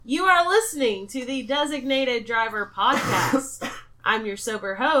You are listening to the Designated Driver Podcast. I'm your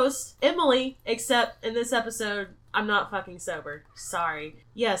sober host, Emily, except in this episode, I'm not fucking sober. Sorry.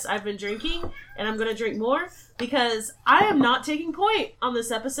 Yes, I've been drinking, and I'm going to drink more, because I am not taking point on this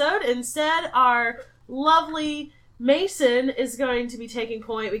episode. Instead, our lovely Mason is going to be taking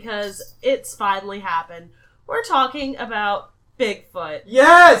point because it's finally happened. We're talking about Bigfoot.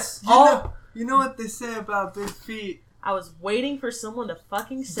 Yes! You know what they say about big feet? I was waiting for someone to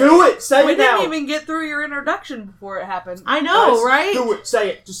fucking say Do it! Say We it now! didn't even get through your introduction before it happened. I know, Guys, right? Do it! Say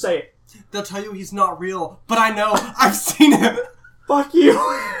it! Just say it! They'll tell you he's not real, but I know. I've seen him. Fuck you!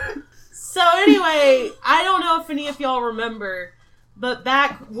 So anyway, I don't know if any of y'all remember, but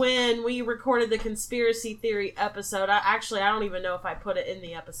back when we recorded the conspiracy theory episode, I don't even know if I put it in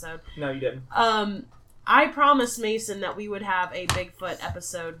the episode. No, you didn't. I promised Mason that we would have a Bigfoot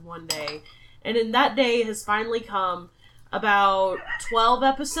episode one day. And then that day has finally come about 12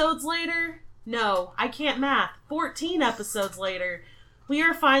 episodes later. No, I can't math. 14 episodes later, we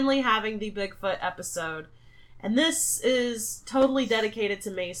are finally having the Bigfoot episode. And this is totally dedicated to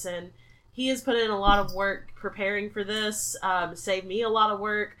Mason. He has put in a lot of work preparing for this, saved me a lot of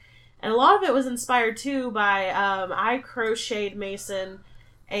work. And a lot of it was inspired too by, I crocheted Mason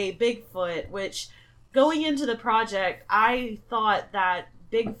a Bigfoot, which going into the project, I thought that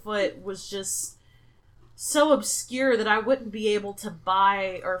Bigfoot was just so obscure that I wouldn't be able to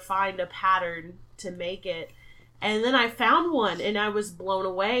buy or find a pattern to make it. And then I found one and I was blown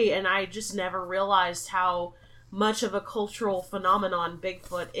away, and I just never realized how much of a cultural phenomenon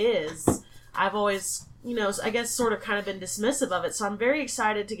Bigfoot is. I've always, I guess sort of kind of been dismissive of it. So I'm very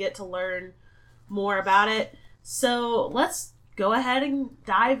excited to get to learn more about it. So let's go ahead and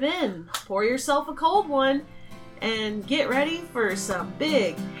dive in. Pour yourself a cold one and get ready for some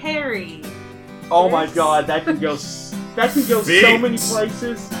big, hairy... Oh my god, that could go so many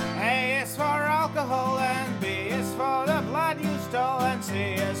places. A is for alcohol, and B is for the blood you stole, and C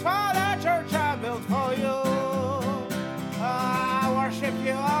is for the church I built for you. I worship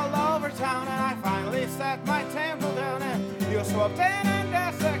you all over town, and I finally set my temple down, and you swooped in and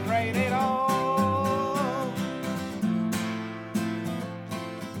desecrated all.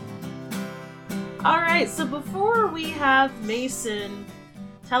 Alright, so before we have Mason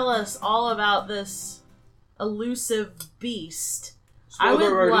tell us all about this elusive beast, I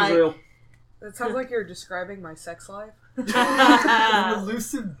would like... That sounds like you're describing my sex life. An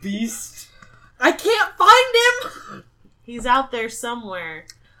elusive beast. I can't find him! He's out there somewhere.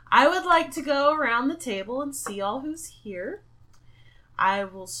 I would like to go around the table and see all who's here. I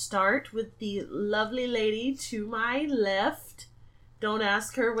will start with the lovely lady to my left. Don't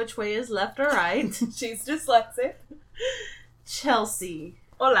ask her which way is left or right. She's dyslexic. Chelsea.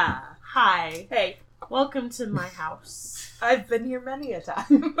 Hola. Hi. Hey. Welcome to my house. I've been here many a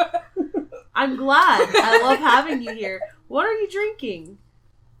time. I'm glad. I love having you here. What are you drinking?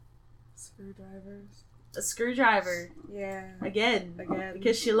 Screwdrivers. A screwdriver. Yeah. Again.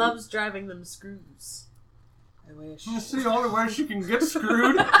 Because she loves driving them screws. I wish. It's the only way she can get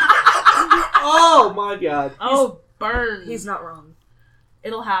screwed. Oh my god. Oh, burn. He's not wrong.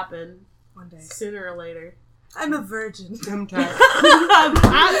 It'll happen. One day. Sooner or later. I'm a virgin. That's You not...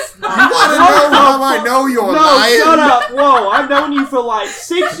 want to know how I know you're No, lying? shut up! Whoa, I've known you for like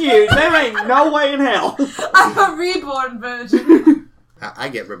 6 years. There ain't no way in hell. I'm a reborn virgin. I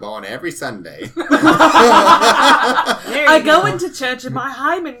get reborn every Sunday. There you I go go into church and my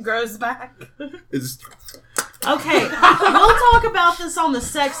hymen grows back. It's Okay, we'll talk about this on the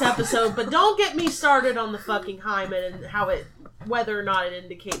sex episode, but don't get me started on the fucking hymen and whether or not it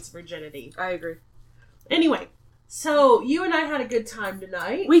indicates virginity. I agree. Anyway, so you and I had a good time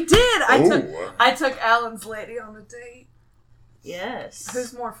tonight. We did. Ooh. I took Alan's lady on a date. Yes.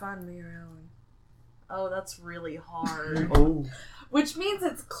 Who's more fun, me or Alan? Oh, that's really hard. Oh. Which means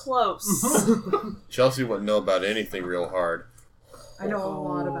it's close. Chelsea wouldn't know about anything real hard. I know a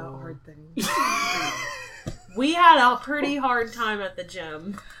lot about hard things. We had a pretty hard time at the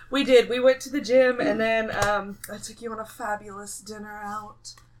gym. We did. We went to the gym and then I took you on a fabulous dinner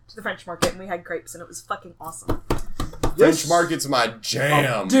out to the French Market and we had crepes and it was fucking awesome. French Market's my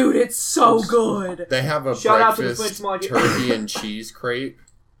jam. Dude, it's so good. They have a Shout out to the breakfast French Market. turkey and cheese crepe.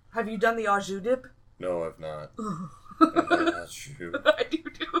 Have you done the au jus dip? No, I've not. Shoot. I do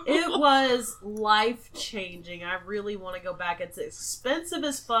too. It was life-changing. I really want to go back. It's expensive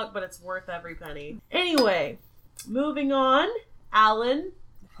as fuck, but it's worth every penny. Anyway, moving on. Alan.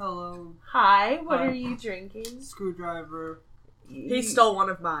 Hello, Hi. What Hi. are you drinking? screwdriver. He stole one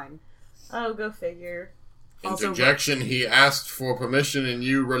of mine. Oh, go figure. Also- Interjection, he asked for permission and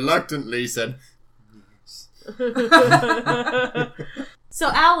you reluctantly said, So So,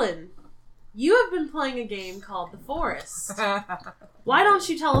 Alan, you have been playing a game called The Forest. Why don't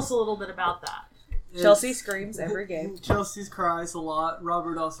you tell us a little bit about that? Chelsea screams every game. Chelsea cries a lot.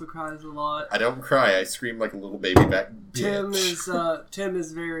 Robert also cries a lot. I don't cry. I scream like a little baby back. Tim bitch.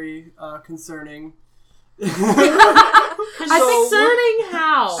 is very concerning. Concerning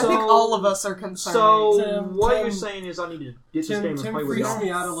how? I think all of us are concerned. So, what you're saying is I need to get this game and Tim play with freaks y'all.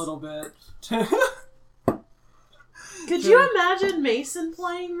 me out a little bit. Could you imagine Mason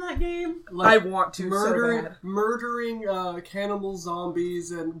playing that game? I want to so bad. Murdering cannibal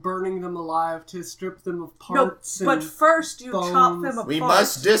zombies and burning them alive to strip them of No, parts. but and first you chop them apart. We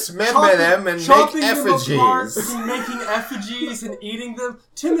must dismember them and make chopping them apart effigies. and making effigies and eating them.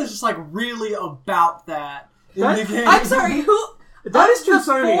 Tim is just like really about that in the game. I'm sorry, who... That is the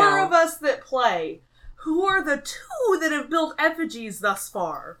concerning, four Alan. of us that play, who are the two that have built effigies thus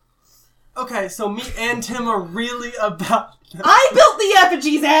far? Okay, so me and Tim are really about that. I built the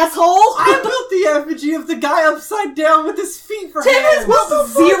effigies, asshole! I built the effigy of the guy upside down with his feet for Tim hands. has built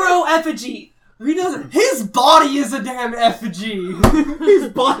zero effigy. He doesn't. His body is a damn effigy. His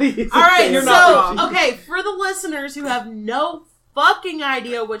body is Alright, you're so, not wrong. okay, for the listeners who have no fucking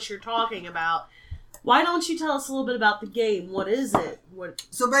idea what you're talking about, why don't you tell us a little bit about the game? What is it? What?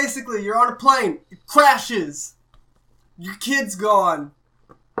 So basically, you're on a plane. It crashes. Your kid's gone.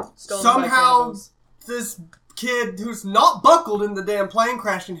 Stolen by Somehow, cannibals. this kid who's not buckled in the damn plane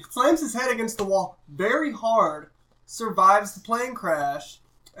crash and slams his head against the wall very hard, survives the plane crash,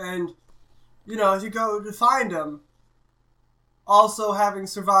 and, you know, you go to find him, also having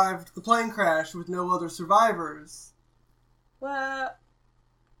survived the plane crash with no other survivors. Well,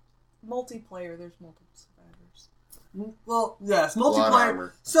 multiplayer, there's multiple survivors. Well, yes, lot of multiplayer.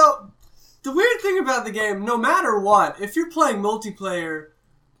 armor. So, the weird thing about the game, no matter what, if you're playing multiplayer,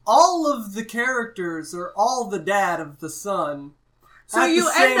 all of the characters are all the dad of the son. So at you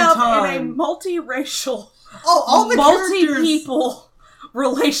the same end up time. in a multiracial, all the characters. multi-people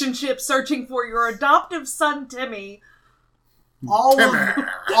relationship searching for your adoptive son, Timmy. All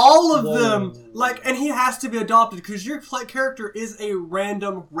of Whoa. them, like, and he has to be adopted because your character is a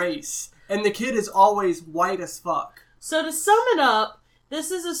random race, and the kid is always white as fuck. So to sum it up, this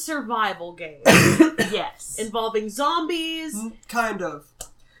is a survival game. Yes. Involving zombies. Kind of.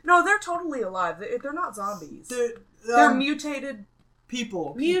 No, they're totally alive. They're not zombies. They're mutated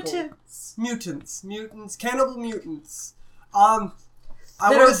people. Mutants. Mutants. Cannibal mutants. I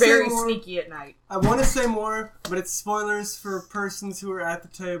that wanna are say very more. sneaky at night. I want to say more, but it's spoilers for persons who are at the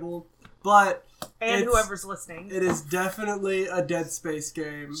table. But And it's- whoever's listening. it is definitely a Dead Space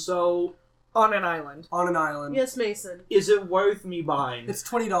game So, On an island. on an island. Yes, Mason. is it worth me buying? It's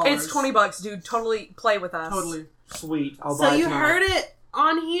 $20. It's $20, dude. Totally play with us. Totally. Sweet. I'll So buy it you tonight. heard it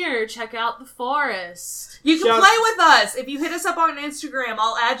on here. Check out The Forest. You can Shout- play with us. If you hit us up on Instagram,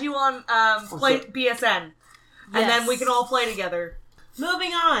 I'll add you on play so- BSN. And then we can all play together.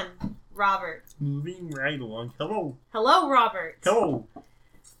 Moving on, Robert. Moving right along. Hello. Hello, Robert. Hello.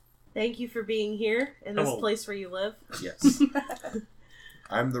 Thank you for being here in this Hello. place where you live. Yes.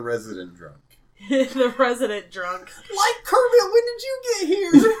 I'm the resident drunk. The resident drunk. Like Kermit, when did you get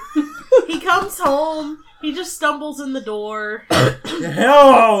here? He comes home. He just stumbles in the door.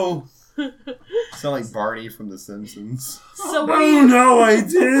 Hello. Sound like Barney from The Simpsons. So what do you? no, I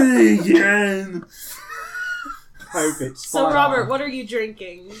did it again. Perfect. So Spot Robert, on. what are you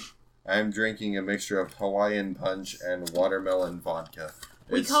drinking? I'm drinking a mixture of Hawaiian punch and watermelon vodka.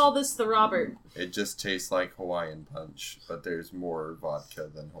 We call this the Robert. It just tastes like Hawaiian punch, but there's more vodka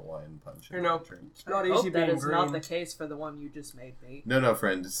than Hawaiian punch in You know, my drink. It's not I easy hope that being is green. not the case for the one you just made me. No,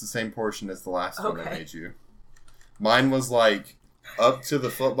 friend. It's the same portion as the last one I Okay. made you. Mine was like up to the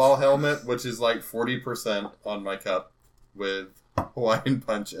football helmet, which is like 40% on my cup with Hawaiian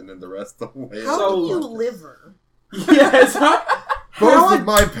punch, and then the rest the way. How So- do you liver? Yes. Both of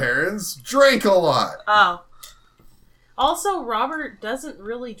my parents drank a lot. Oh. Also, Robert doesn't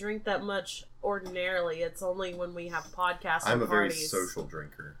really drink that much ordinarily. It's only when we have podcasts I'm or a very parties. social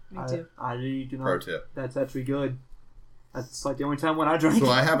drinker. Me too. I do not. Pro tip. That's actually good. That's like the only time when I drink. So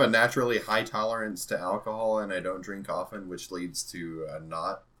I have a naturally high tolerance to alcohol, and I don't drink often, which leads to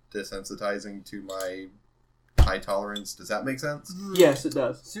not desensitizing to my high tolerance. Does that make sense? Yes, it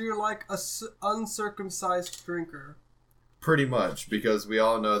does. So you're like a uncircumcised drinker. Pretty much, because we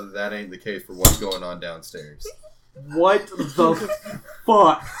all know that that ain't the case for what's going on downstairs. What the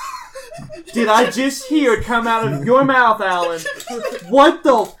fuck did I just hear come out of your mouth, Alan? What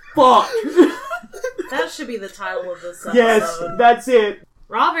the fuck? That should be the title of this episode. Yes, that's it.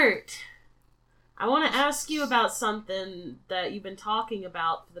 Robert, I want to ask you about something that you've been talking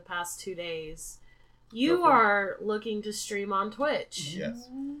about for the past 2 days. You are looking to stream on Twitch. Yes.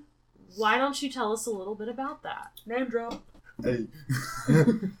 Why don't you tell us a little bit about that? Name drop. Hey.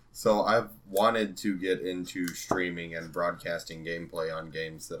 So I've wanted to get into streaming and broadcasting gameplay on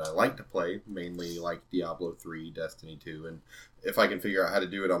games that I like to play, mainly like Diablo 3, Destiny 2, and if I can figure out how to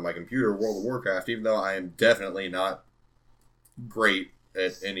do it on my computer, World of Warcraft, even though I am definitely not great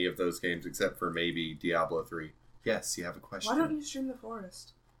at any of those games except for maybe Diablo 3. Yes, you have a question. Why don't you stream The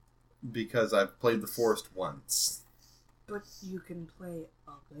Forest? Because I've played The Forest once. But you can play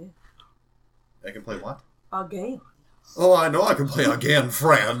again. I can play what? Again. Oh, I know I can play again,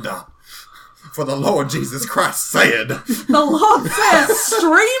 friend. For the Lord Jesus Christ said. The Lord says,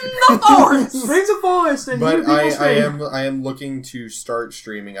 stream The Forest! Stream The Forest and But you people I am looking to start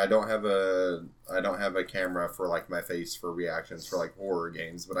streaming. I don't have a camera for like my face for reactions for like horror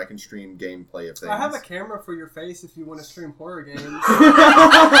games, but I can stream gameplay of things. I have a camera for your face if you want to stream horror games.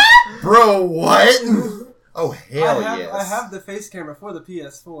 Bro, what? Oh hell yes! I have the face camera for the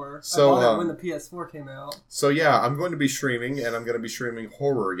PS4. So, I bought it when the PS4 came out. So yeah, I'm going to be streaming, and I'm going to be streaming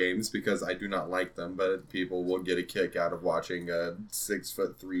horror games because I do not like them, but people will get a kick out of watching a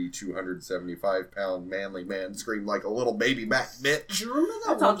 6'3", 275-pound manly man scream like a little baby back bitch. Do you remember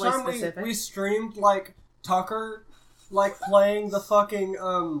that That's one oddly time specific. we streamed like Tucker, like playing the fucking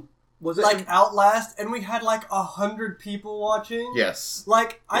Was it like Outlast, and we had like 100 people watching? Yes.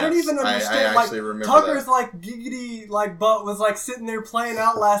 Like, I don't Yes, even I understand. actually like, remember Tucker's that. like giggity, like butt was like sitting there playing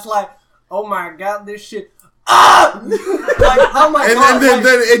Outlast, like, oh my god, this shit. Ah! Like, oh my And god.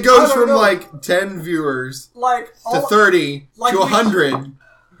 then it I goes don't from know. like 10 viewers like to all, 30 like to we- 100, and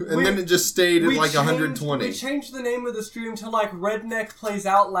we- then it just stayed at we like changed- 120. We changed the name of the stream to like Redneck Plays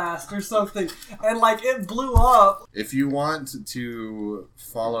Outlast or something, and like it blew up. If you want to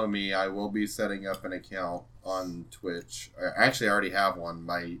follow me, I will be setting up an account on Twitch. Actually, I already have one.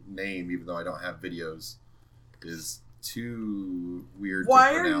 My name, even though I don't have videos, is too weird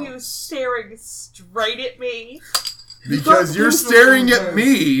Why to are you pronounce. staring straight at me? Because you're Don't do staring that. at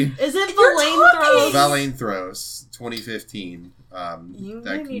me. Is it You're Valane talking! Throws? Valane Throws 2015. You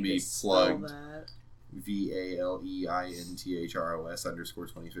That may can need be to spell plugged. that. VALEINTHROS _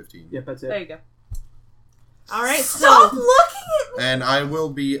 2015. Yep, that's There it. you go. Alright, Stop so looking at me! And I will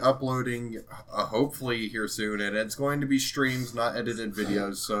be uploading, hopefully here soon, and it's going to be streams, not edited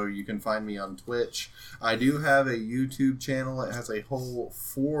videos, so you can find me on Twitch. I do have a YouTube channel. It has a whole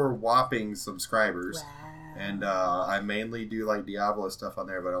 4 whopping subscribers. And I mainly do like Diablo stuff on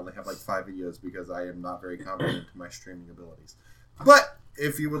there, but I only have like 5 videos because I am not very confident in my streaming abilities. But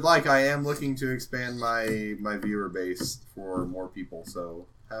if you would like, I am looking to expand my viewer base for more people, so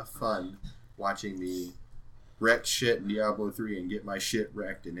have fun watching me wreck shit in Diablo 3 and get my shit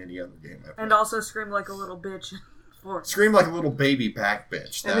wrecked in any other game I play. And also scream like a little bitch. For Scream like a little baby back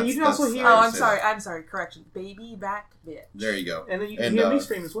bitch. And then you can also hear- Oh, I I'm say sorry. that. I'm sorry. Correction. Baby back bitch. There you go. And then you can And, hear me uh,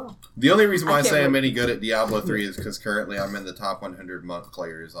 stream as well. The only reason why I I can't say I'm wait. any good at Diablo 3 is because currently I'm in the top 100 month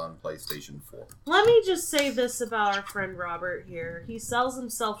players on PlayStation 4. let me just say this about our friend Robert here. He sells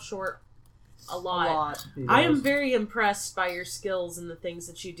himself short a A lot. lot. I am very impressed by your skills and the things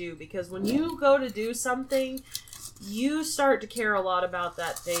that you do, because when you go to do something, you start to care a lot about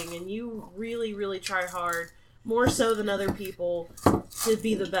that thing, and you really, really try hard, more so than other people, to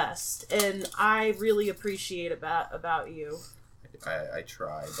be the best. And I really appreciate about you. I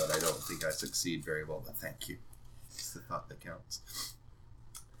try, but I don't think I succeed very well, but thank you. It's the thought that counts.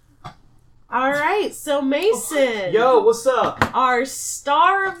 All right, so Mason, Yo, what's up? our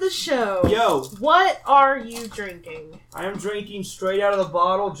star of the show. Yo, What are you drinking? I am drinking straight out of the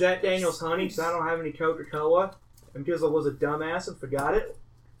bottle Jack Daniel's honey because I don't have any Coca-Cola and because I was a dumbass and forgot it.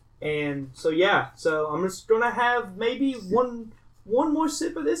 And so yeah, so I'm just gonna have maybe one more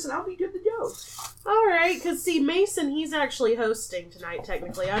sip of this and I'll be good to go. All right, because see, Mason, he's actually hosting tonight,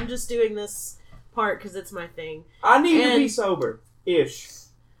 technically. I'm just doing this part because it's my thing. I need to And- be sober-ish.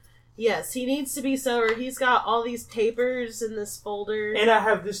 Yes, he needs to be sober. He's got all these papers in this folder. And I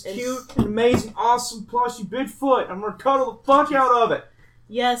have this cute and amazing, awesome, plushy Bigfoot. I'm gonna cuddle the fuck out of it.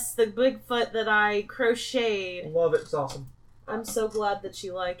 Yes, the Bigfoot that I I crocheted. love it. It's awesome. I'm so glad that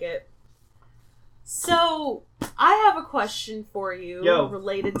you like it. So, I have a question for you Yo.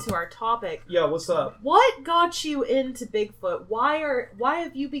 related to our topic. Yo, what's up? What got you into Bigfoot? Why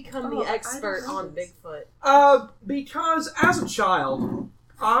have you become Oh, the I expert don't know on this. Bigfoot? Because as a child,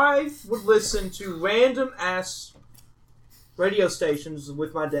 I would listen to random ass radio stations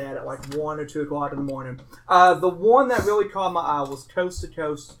with my dad at like 1 or 2 o'clock in the morning. The one that really caught my eye was Coast to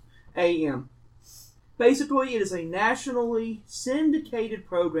Coast AM. Basically, it is a nationally syndicated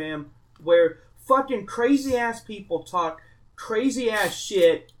program where fucking crazy ass people talk crazy ass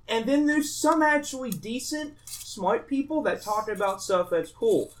shit, and then there's some actually decent, smart people that talk about stuff that's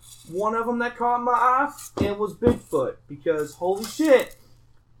cool. One of them that caught my eye, it was Bigfoot, because holy shit,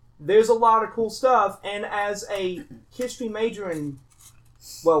 there's a lot of cool stuff, and as a history major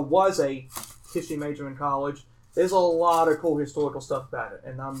was a history major in college, there's a lot of cool historical stuff about it,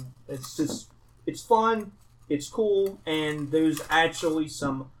 and it's fun, it's cool, and there's actually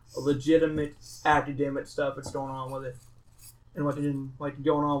some legitimate academic stuff that's going on with it. And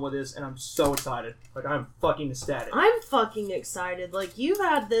going on with this, and I'm so excited. Like, I'm fucking ecstatic. I'm fucking excited. Like, you've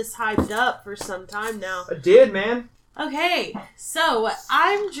had this hyped up for some time now. I did, man. Okay, so what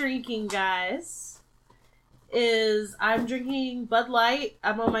I'm drinking, guys, is I'm drinking Bud Light.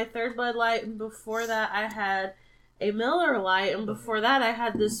 I'm on my third Bud Light, and before that I had a Miller Lite, and before that I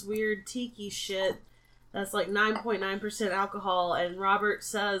had this weird tiki shit that's like 9.9% alcohol, and Robert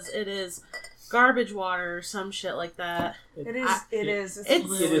says it is garbage water or some shit like that. It is. It's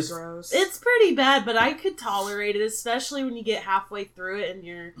really it is. gross. It's pretty bad, but I could tolerate it, especially when you get halfway through it and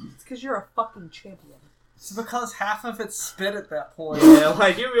you're... It's because you're a fucking champion. It's because half of it's spit at that point. Yeah,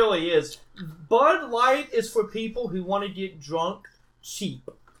 like, it really is. Bud Light is for people who want to get drunk cheap.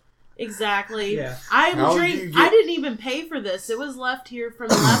 Exactly. Yeah. I didn't even pay for this. It was left here from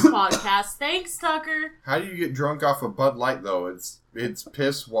the last podcast. Thanks, Tucker. How do you get drunk off of Bud Light, though? It's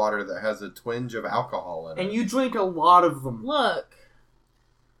piss water that has a twinge of alcohol in it. And you drink a lot of them. Look.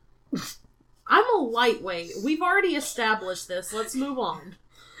 I'm a lightweight. We've already established this. Let's move on.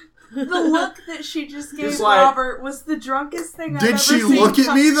 The look that she just gave Just like- Robert was the drunkest thing I've ever Did seen. she look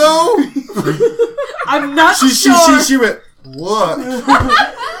at me, though? I'm not she sure. went, look.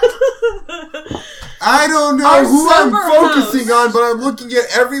 I don't know Our who I'm sober focusing host. on, but I'm looking at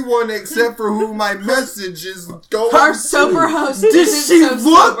everyone except for who my message is going Our to. sober host Did isn't she so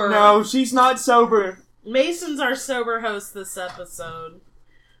look? sober. No, she's not sober. Mason's our sober host this episode.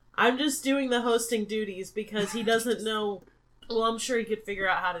 I'm just doing the hosting duties because he doesn't know. Well, I'm sure he could figure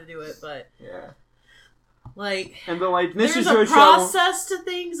out how to do it, but Yeah. like, And they're like, this there's is your a show. process to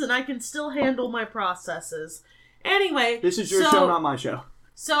things, and I can still handle my processes. Anyway, This is your so- show, not my show.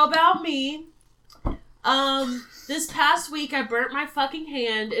 So about me, this past week I burnt my fucking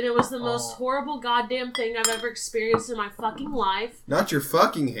hand, and it was the most horrible goddamn thing I've ever experienced in my fucking life. Not your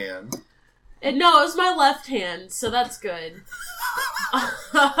fucking hand. And no, it was my left hand, so that's good.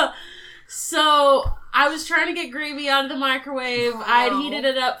 So I was trying to get gravy out of the microwave. I had heated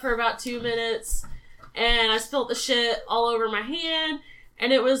it up for about 2 minutes, and I spilt the shit all over my hand,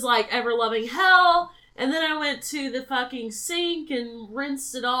 and it was like ever loving hell. And then I went to the fucking sink and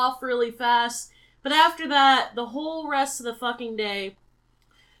rinsed it off really fast. But after that, the whole rest of the fucking day,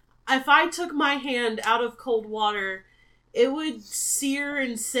 if I took my hand out of cold water, it would sear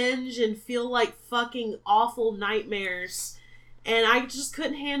and singe and feel like fucking awful nightmares. And I just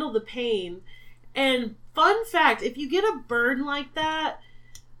couldn't handle the pain. And fun fact, if you get a burn like that,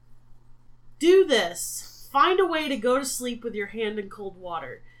 do this. Find a way to go to sleep with your hand in cold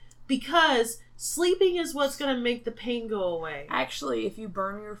water. Because sleeping is what's going to make the pain go away. Actually, if you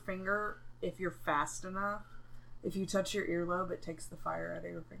burn your finger, if you're fast enough, if you touch your earlobe, it takes the fire out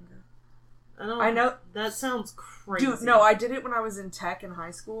of your finger. I know. That sounds crazy. Dude, no, I did it when I was in tech in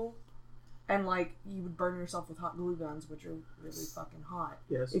high school. And, like, you would burn yourself with hot glue guns, which are really fucking hot.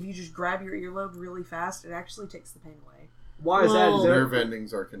 Yes. If you just grab your earlobe really fast, it actually takes the pain away. Why is that? Is Well- there? Nerve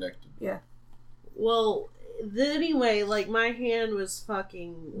endings are connected. Yeah. Well, anyway, like, my hand was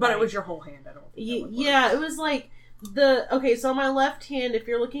fucking... But like, it was your whole hand, I don't think that would work. yeah, it was like okay, so on my left hand, if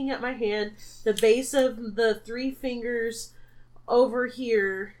you're looking at my hand, the base of the 3 fingers over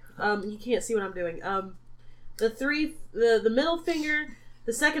here, you can't see what I'm doing. The middle finger,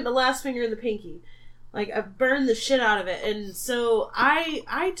 the second to last finger, and the pinky. Like, I burned the shit out of it. And so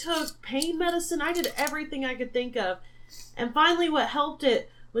I took pain medicine. I did everything I could think of. And finally what helped it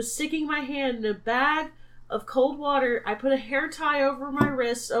was sticking my hand in a bag of cold water. I put a hair tie over my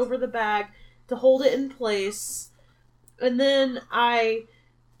wrist, over the bag, to hold it in place. And then I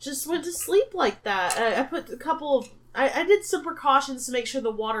just went to sleep like that. I put a couple of... I did some precautions to make sure the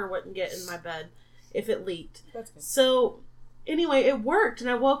water wouldn't get in my bed if it leaked. That's good. So, anyway, it worked. And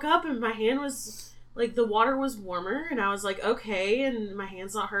I woke up and my hand was... Like, the water was warmer. And I was like, okay. And my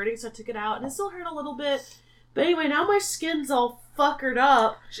hand's not hurting, so I took it out. And it still hurt a little bit. But anyway, now my skin's all fuckered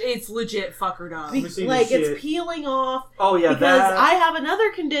up. It's legit fuckered up. me see Like, this shit. it's peeling off. Oh yeah, Because that. I have another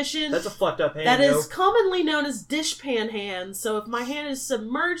condition That's a fucked up hand. that yo. is commonly known as dishpan hands. So if my hand is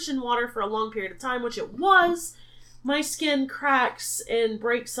submerged in water for a long period of time, which it was, my skin cracks and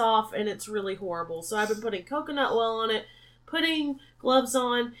breaks off, and it's really horrible. So I've been putting coconut oil on it, putting gloves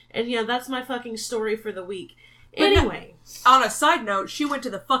on, and yeah, that's my fucking story for the week. Anyway. On a side note, she went to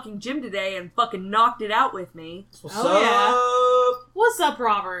the fucking gym today and fucking knocked it out with me. What's Oh, up? What's up,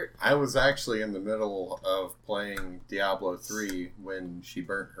 Robert? I was actually in the middle of playing Diablo 3 when she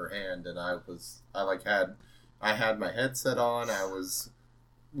burnt her hand, and I had my headset on. I was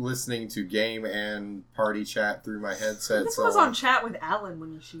listening to game and party chat through my headset. This so was on chat with Alan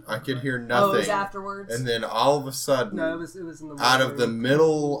when she. I could hear Oh, it nothing. was afterwards. And then all of a sudden, No, it was in the out of the morning.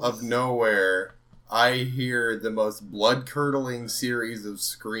 middle of nowhere, I hear the most blood-curdling series of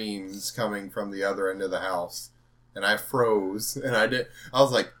screams coming from the other end of the house. And I froze, and I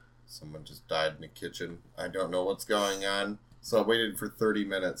was like, someone just died in the kitchen. I don't know what's going on. So I waited for 30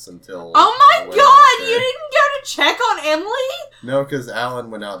 minutes until... Oh I my went god, out there. you didn't go to check on Emily? No, because Alan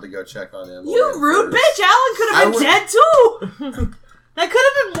went out to go check on him. You rude bitch, Alan could I have been would- dead too! That could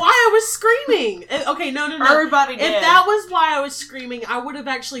have been why I was screaming. Okay, no. Everybody did. If that was why I was screaming, I would have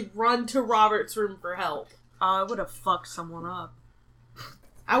actually run to Robert's room for help. I would have fucked someone up.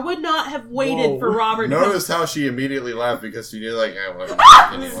 I would not have waited Whoa. for Robert to Notice how she immediately laughed because she knew, like, I wasn't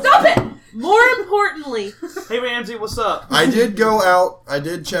anyone. Stop it! More importantly, Hey, Ramsey, what's up? I did go out. I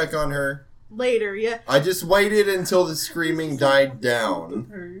did check on her. later, yeah. I just waited until the screaming died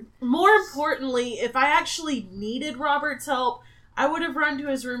down. More importantly, if I actually needed Robert's help, I would have run to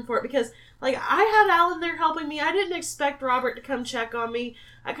his room for it because, like, I had Alan there helping me. I didn't expect Robert to come check on me.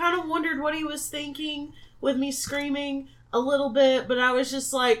 I kind of wondered what he was thinking with me screaming a little bit, but I was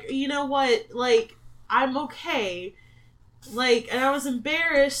just like, you know what? Like, I'm okay. Like, and I was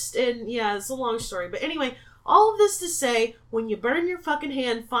embarrassed, and yeah, it's a long story. But anyway, all of this to say, when you burn your fucking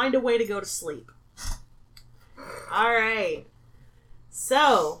hand, find a way to go to sleep. Alright.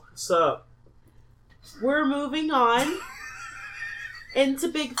 So, What's up? we're moving on into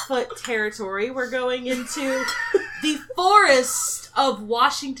Bigfoot territory. We're going into the forest of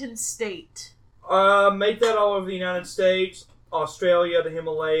Washington State. Make that all over the United States, Australia, the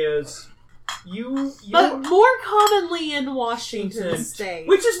Himalayas. But more commonly in Washington Washington. State.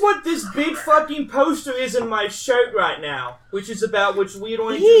 Which is what this big fucking poster is in my shirt right now. Which is about which we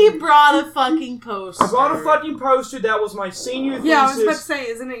don't. He brought a fucking poster. I brought a fucking poster that was my senior thesis. Yeah, I was about to say,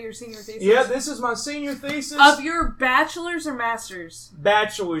 isn't it your senior thesis? Yeah, this is my senior thesis. Of your bachelor's or master's?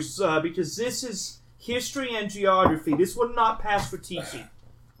 Bachelor's, because this is history and geography. This would not pass for teaching.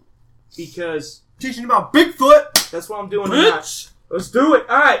 Because Teaching about Bigfoot! that's what I'm doing tonight. Let's do it.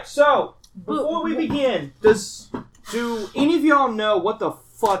 Alright, so, before we begin, do any of y'all know what the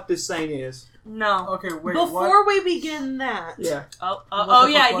fuck this thing is? No. Okay, wait, Before we begin that, Yeah. Oh,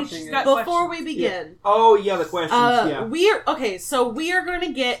 the yeah, fuck she's thing got before questions. we begin, Oh, yeah, the questions, yeah. we are going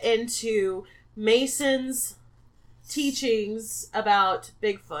to get into Mason's teachings about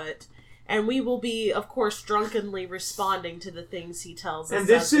Bigfoot, and we will be, of course, drunkenly responding to the things he tells us. And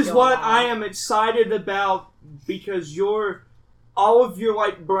this as we is go what along. I am excited about, because all of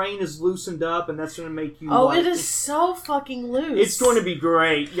your, brain is loosened up, and that's going to make you, Oh, it is so fucking loose. It's going to be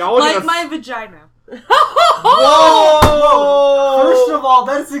great. Y'all are Like gonna... my vagina. Whoa! First of all,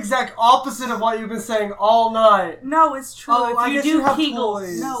 that's the exact opposite of what you've been saying all night. No, it's true. Oh, I if you guess do you have Kegels.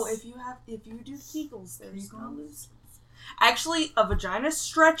 toys. No, if you do Kegels, there's no loose. Actually, a vagina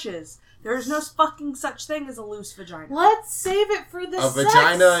stretches. There is no fucking such thing as a loose vagina. Let's save it for the A sex.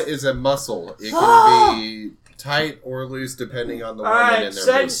 vagina is a muscle. It can be tight or loose depending on the woman Alright, and their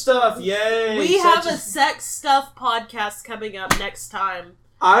sex mood. stuff, yay! We Sex have a is- sex stuff podcast coming up next time.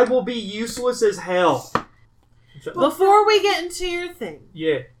 I will be useless as hell. Before we get into your thing,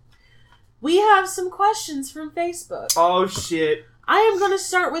 Yeah. we have some questions from Facebook. Oh, shit. I am going to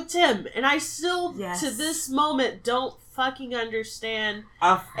start with Tim, and I still, Yes. to this moment, don't fucking understand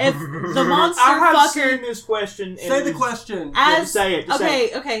I if the monster have fucker... seen this question. Say the question. Yeah, say it. Just say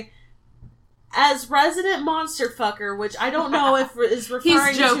it. Okay. As resident monster fucker, which I don't know if is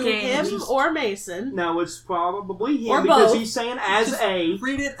referring to joking. him or Mason. No, it's probably him Or because both. he's saying as Just a.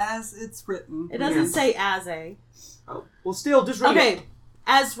 Read it as it's written. It doesn't Yeah. say as a. Oh, well, still, just read it. Okay.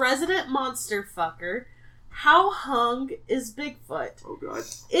 As resident monster fucker, how hung is Bigfoot? Oh, God.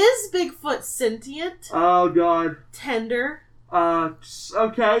 Is Bigfoot sentient, Oh, God. tender,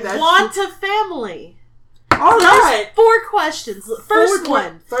 Okay, that's. want a family? Alright! There's 4 questions. First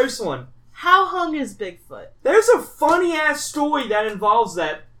one. First one. How hung is Bigfoot? There's a funny ass story that involves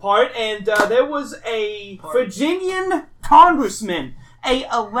that part, and there was a Virginian congressman, a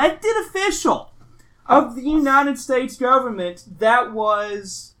elected official of the United States government that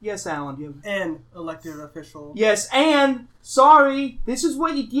was. Yes, Alan, you have. An elected official. Yes, and sorry, this is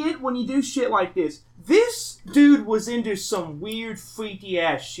what you get when you do shit like this. This dude was into some weird, freaky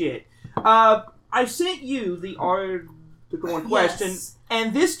ass shit. I sent you the one question. Yes.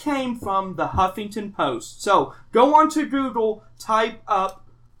 And this came from the Huffington Post. So, go onto Google, type up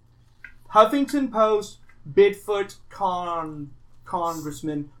Huffington Post, Bigfoot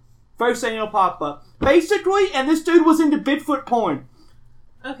Congressman. First thing it'll pop up. Basically, and this dude was into Bigfoot porn.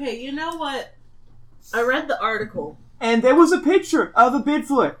 Okay, you know what? I read the article. And there was a picture of a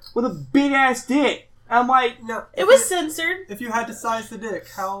Bigfoot with a big-ass dick. I'm like, No, It was censored. If you had to size the dick,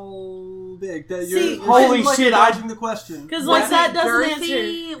 how big? See, holy shit, I- dodging the question. Because, Was like, that it doesn't answer.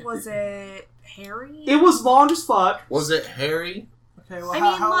 girthy? Was it hairy? it was long as fuck. Was it hairy? Okay, well, I how,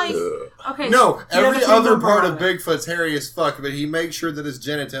 mean, how like, is- okay. No, have every a clean other number part on of it. Bigfoot's hairy as fuck, but he makes sure that his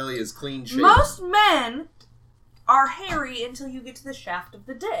genitalia is clean shaven. Most men are hairy until you get to the shaft of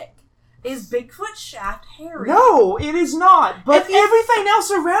the dick. Is Bigfoot's shaft hairy? No, it is not. But If- everything else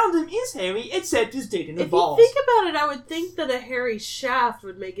around him is hairy, except his dick and the If balls. you think about it, I would think that a hairy shaft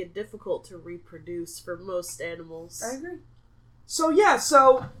would make it difficult to reproduce for most animals. I agree. So yeah,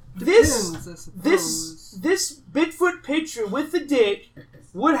 so this Depends, I this suppose. Bigfoot picture with the dick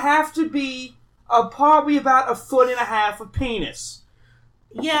would have to be probably about 1.5 foot of penis.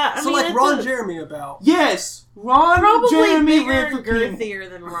 Yeah, I So mean, like it's Ron Jeremy about. Yes, Ron probably Jeremy bigger with and the penis. girthier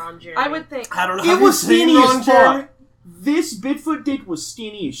than Ron Jeremy. I would think. I don't know. It Have was you seen skinny Ron as Jeremy? fuck. This Bigfoot dick was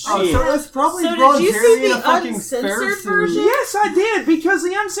skinny as shit. Oh, so it's probably So did Ron you see Jeremy in the a fucking uncensored fair suit. version? Yes, I did, because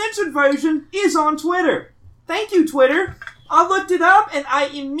the uncensored version is on Twitter. Thank you, Twitter. I looked it up, and I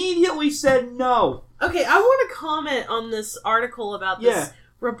immediately said no. Okay, I want to comment on this article about this Yeah.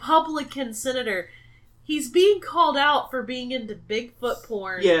 Republican senator. He's being called out for being into Bigfoot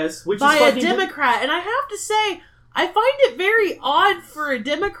porn Yes, which by is a fucking... Democrat, and I have to say, I find it very odd for a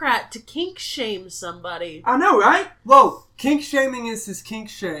Democrat to kink shame somebody. I know, right? Whoa, kink shaming is his kink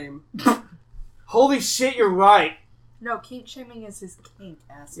shame. Holy shit, you're right. No, kink shaming is his kink,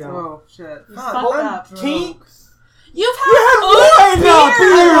 asshole. Yeah. Oh shit. You God, fucked I'm up. broke. Kink? You've You had had a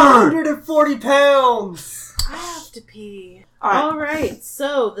one beard! 140 pounds. I have to pee. Alright. Alright,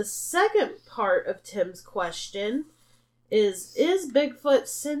 so the second part of Tim's question is Bigfoot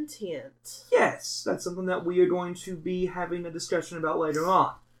sentient? Yes, that's something that we are going to be having a discussion about later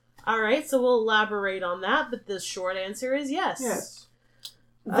on. Alright, so we'll elaborate on that, but the short answer is yes. Yes.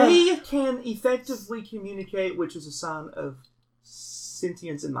 They can effectively communicate, which is a sign of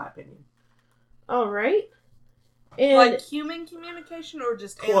sentience, in my opinion. Alright. And Like human communication or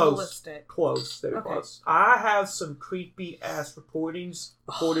just Close. animalistic? Close, very Okay. close. I have some creepy-ass reported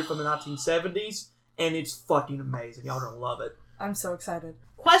from the 1970s, and it's fucking amazing. Y'all gonna love it. I'm so excited.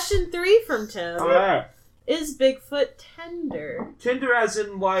 question 3 from Tim. Alright. Is Bigfoot tender? Tender as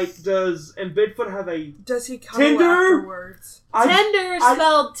in, like, and Bigfoot have a... Does he cuddle Tender? afterwards? Tender I-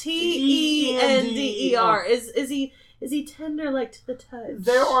 spelled Tender. Is he tender like to the touch?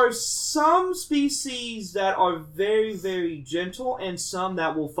 There are some species that are very, very gentle, and some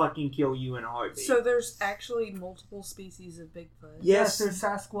that will fucking kill you in a heartbeat. So there's actually multiple species of Bigfoot. Yes. There's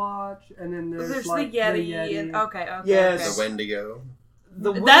Sasquatch, and then there's There's like the Yeti, and okay. Yes. The Wendigo.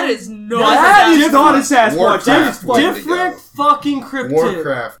 That is not. That is not a Sasquatch. That is Warcraft. fucking... different fucking cryptid.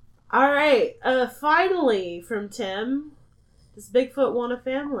 Warcraft. Alright, finally from Tim. Does Bigfoot want a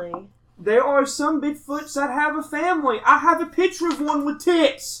family? There are some Bigfoots that have a family. I have a picture of one with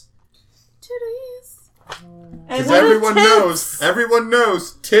tits. Titties. And Because what are everyone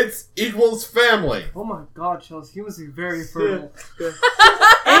knows tits equals family. Oh my god, Chelsea, he must be very fertile.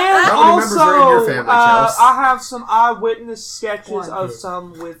 And How many members also, are in your family, Chels? I have some eyewitness sketches One. of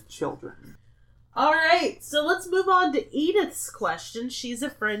some with children. Alright, so let's move on to Edith's question. She's a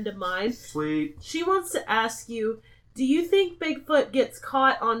friend of mine. Sweet. She wants to ask you, do you think Bigfoot gets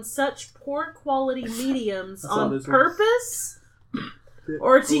caught on such poor quality mediums I saw on this one. purpose?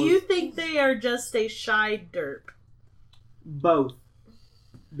 Or do you think they are just a shy derp? Both.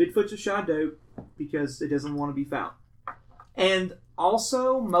 Bigfoot's a shy dope because it doesn't want to be found. And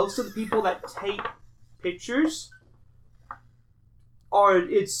also, most of the people that take pictures are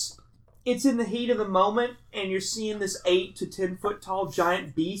it's in the heat of the moment, and you're seeing this 8 to 10 foot tall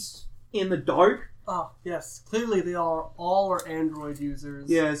giant beast in the dark. Oh, yes. Clearly they all are Android users.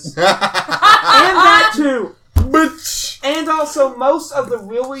 Yes. And that too. Bitch. And also, most of the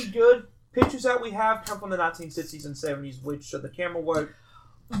really good pictures that we have come from the 1960s and 70s, which the camera work.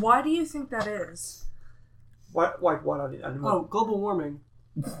 Why do you think that is? What? Like what? I didn't Oh, global warming.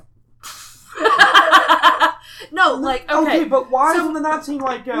 No, like okay. but why so- from the 19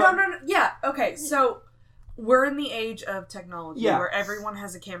 like? No. Yeah, okay. So we're in the age of technology Yeah. where everyone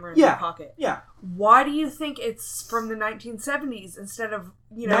has a camera in Yeah. their pocket. Yeah. Why do you think it's from the 1970s instead of,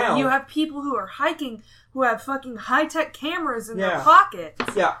 Now. you have people who are hiking who have fucking high-tech cameras in their Yeah.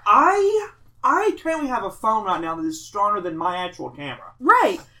 pockets? Yeah, I I currently have a phone right now that is stronger than my actual camera.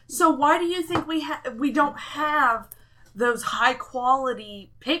 Right. So why do you think we don't have those high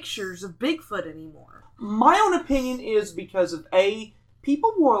quality pictures of Bigfoot anymore? My own opinion is because of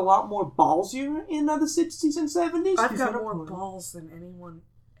people were a lot more ballsier in the 60s and 70s. I've got more balls than anyone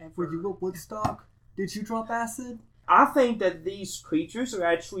ever. Were you at Woodstock? Did you drop acid? I think that these creatures are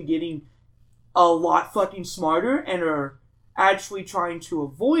actually getting a lot fucking smarter and are actually trying to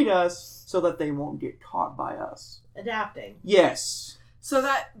avoid us so that they won't get caught by us. Adapting. Yes. So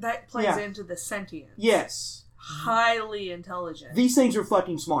that plays Yeah. into the sentience. Yes. Highly intelligent. These things are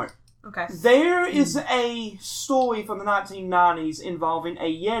fucking smart. Okay. There is a story from the 1990s involving a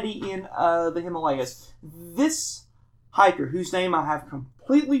Yeti in the Himalayas. This hiker, whose name I have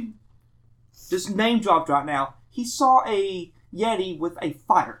completely just name dropped right now, he saw a Yeti with a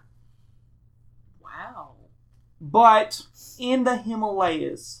fire. Wow. But in the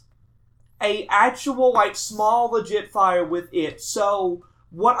Himalayas, a actual, small, legit fire with it. So,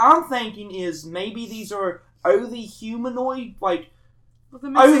 what I'm thinking is maybe these are early humanoid, Well, the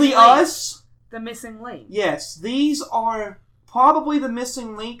missing early link. us. The missing link. Yes, these are probably the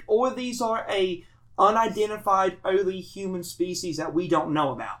missing link, or these are a unidentified early human species that we don't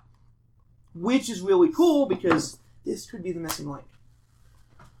know about. Which is really cool, because this could be the missing link.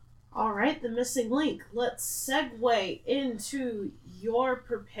 Alright, the missing link. Let's segue into your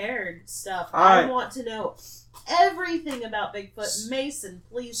prepared stuff. All I right. want to know everything about Bigfoot. Mason,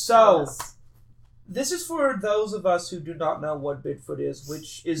 please tell us. This is for those of us who do not know what Bigfoot is,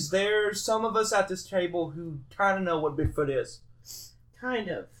 which is there some of us at this table who kind of know what Bigfoot is. Kind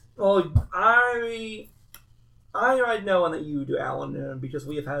of. Well, I already know, and that you do, Alan, because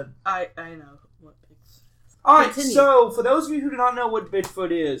we have had... I know what Bigfoot. Alright, Continue. so for those of you who do not know what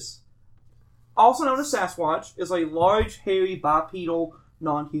Bigfoot is, also known as Sasquatch, is a large, hairy, bipedal,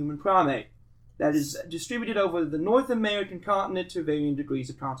 non-human primate that is distributed over the North American continent to varying degrees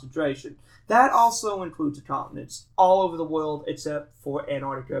of concentration. That also includes the continents all over the world except for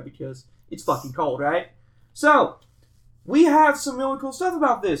Antarctica because it's fucking cold, right? So, we have some really cool stuff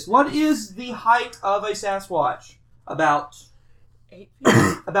about this. What is the height of a Sasquatch? About 8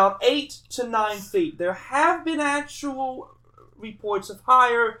 feet. about 8 to 9 feet. There have been actual reports of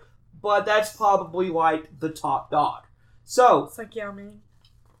higher, but that's probably like the top dog. So, It's like Yao Ming.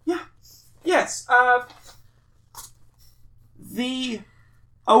 yes, the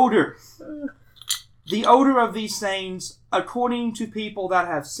odor of these things, according to people that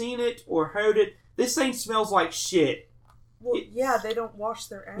have seen it or heard it, this thing smells like shit. Well, yeah, they don't wash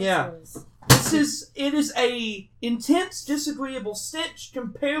their assholes. Yeah. It is a intense, disagreeable stench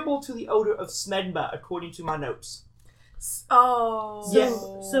comparable to the odor of smegma, according to my notes. Oh. Yes.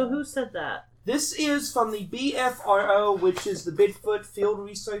 So who said that? This is from the BFRO, which is the Bigfoot Field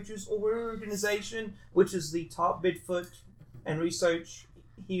Researchers Organization, which is the top Bigfoot and research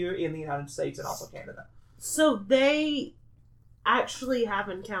here in the United States and also Canada. So they actually have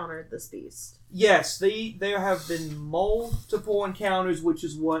encountered this beast. Yes, there have been multiple encounters, which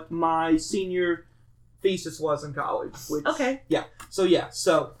is what my senior thesis was in college. Which, Okay. So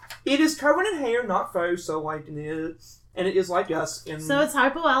it is covered in hair, not fur, so like it is, and it is like us. So it's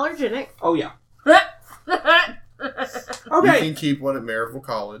hypoallergenic. Oh yeah. You Okay. can keep one at Maryville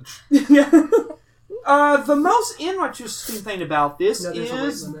College. The most interesting thing about this No, there's a weight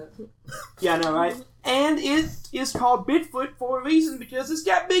is... limit. Yeah, I know, right? And it is called Bigfoot for a reason because it's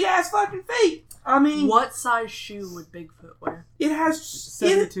got big ass fucking feet. I mean, What size shoe would Bigfoot wear? it has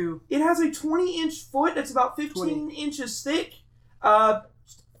 72. it has a 20-inch foot that's about 15 inches thick. I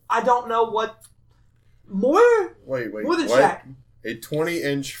don't know what more Wait, more than what? Shaq. A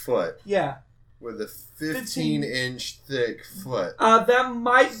 20-inch foot Yeah, with a 15-inch thick foot. that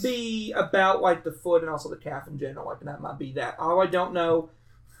might be about like the foot and also the calf in general. Like that might be that. Oh, I don't know.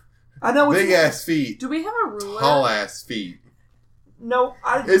 I know it's Big ass feet. Do we have a ruler? Tall ass feet. No,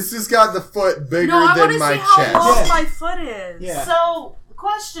 It's just got the foot bigger No, I want than to my see how chest. long Yeah. my foot is. Yeah. So,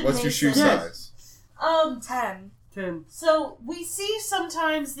 question, What's your shoe Mason. size? 10. 10. So we see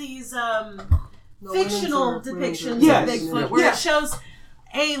sometimes these No, fictional women's are- depictions Yes. of Bigfoot where Yeah. it shows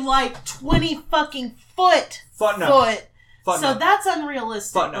a like 20 fucking foot Foot, no. foot. Foot, So no. that's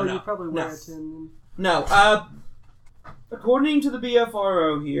unrealistic. Foot, no, Oh, no. you probably No. wear a 10. No, according to the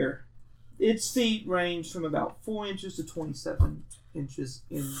BFRO here, its feet range from about 4 inches to 27 inches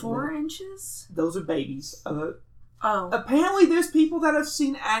in 4 inches? Those are babies. Oh. Apparently, there's people that have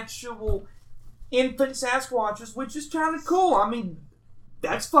seen actual infant Sasquatches, which is kind of cool. I mean,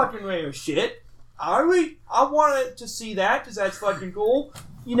 that's fucking rare as shit. I wanted to see that because that's fucking cool.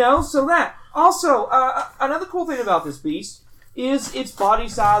 You know, so that. Also, another cool thing about this beast, is its body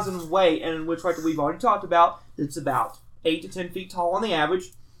size and weight, and which, like we've already talked about, it's about 8 to 10 feet tall on the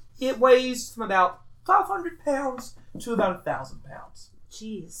average. It weighs from about 500 pounds to about 1,000 pounds.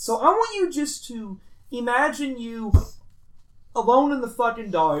 Jeez. So I want you just to imagine you alone in the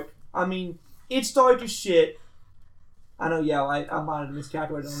fucking dark. I mean, it's dark as shit. I know, yeah, I might have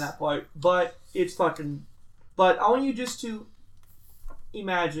miscalculated on that part, but it's fucking... But I want you just to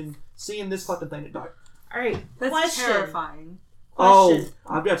imagine seeing this fucking thing at dark. Alright, That's question. terrifying. Oh,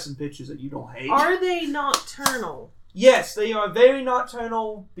 I've got some pictures that you don't hate. Are they nocturnal? Yes, they are very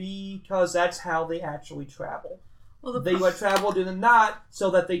nocturnal because that's how they actually travel. Well, They would travel during the night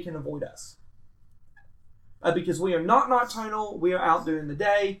so that they can avoid us. Because we are not nocturnal, we are out during the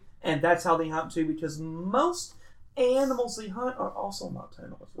day, and that's how they hunt too, because most animals they hunt are also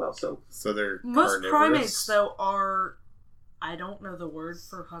nocturnal as well. So they're most carnivorous. primates, though, are... I don't know the word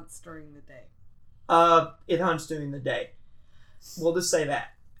for hunts during the day. It hunts during the day. We'll just say that.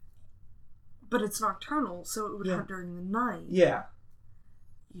 But it's nocturnal, so it would Yeah. hunt during the night. Yeah.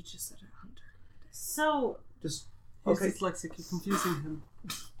 You just said it hunt during the day. So, Just He's okay. dyslexic. You're confusing him.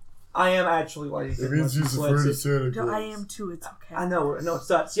 I am actually like dyslexic. No, I am too, it's okay. I know it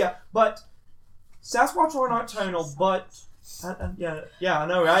sucks. Yeah, but Sasquatch are nocturnal, but yeah, I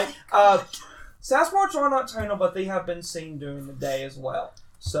know, right? Sasquatch are nocturnal, but they have been seen during the day as well.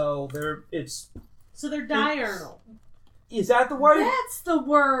 So they're diurnal. Is that the word? That's the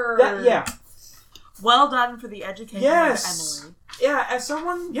word! Yeah. Well done for the education Yes. of Emily. Yeah, as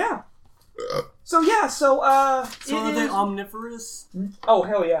someone, yeah. So, So are it they is- omnivorous? Oh,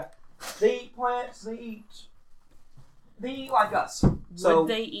 hell yeah. They eat plants, they eat like us. So, Would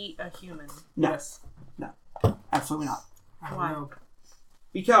they eat a human? no, Yes. absolutely not. I don't Why? know.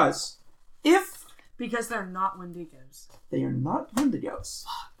 Because if Because they're not Wendigos. they are not Wendigos.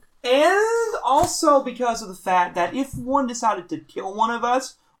 And also because of the fact that if one decided to kill one of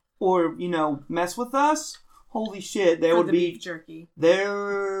us, or, mess with us, holy shit, there For would the be beef jerky.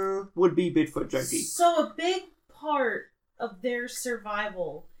 Bigfoot jerky. So a big part of their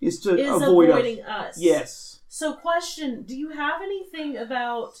survival Is to is avoid avoiding us. us. Yes. So question, do you have anything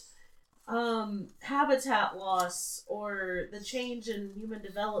about habitat loss or the change in human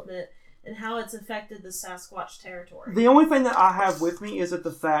development and how it's affected the Sasquatch territory? The only thing that I have with me is that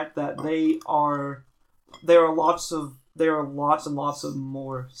the fact that there are lots and lots of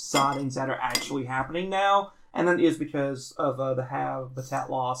more sightings that are actually happening now, and that is because of the habitat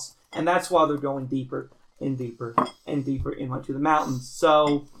loss, and that's why they're going deeper and deeper and deeper into the mountains.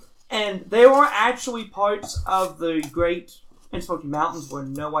 So, and there are actually parts of the Great and Smoky Mountains where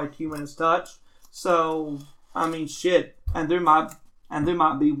no white human has touched. So, I mean, shit, and there might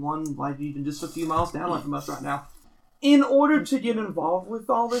be one like even just a few miles down from us right now. In order to get involved with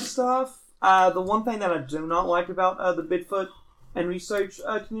all this stuff, the one thing that I do not like about the Bigfoot and research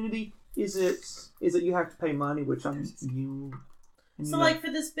community is that you have to pay money, which So, like, for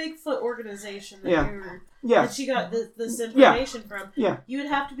this Bigfoot organization that that you got this information from, you would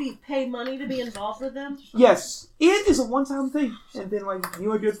have to pay money to be involved with them? Yes. It is a one-time thing, and then, like,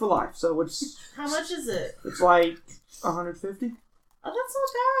 you are good for life, so it's... How much is it? It's like $150. Oh, that's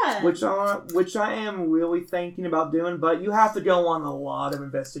not bad. Which I am really thinking about doing, but you have to go on a lot of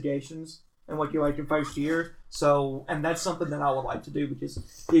investigations in what you're like in first year, so, and that's something that I would like to do because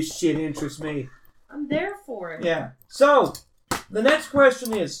this shit interests me. I'm there for it. Yeah. So, the next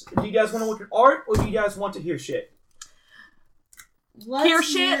question is, do you guys want to look at art, or do you guys want to hear shit? Let's Hear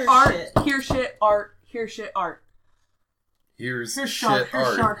shit, art. Hear shit, art. Hear shit, art. Here's Here's shit shark. Here's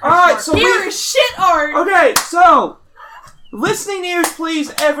art. shark. Alright, so Hear shit, art! okay, so, listening ears,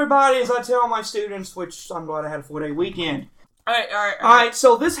 please, everybody, as I tell my students, which I'm glad I had a 4-day weekend. Alright,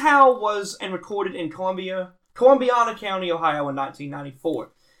 so this howl was recorded in Columbiana County, Ohio in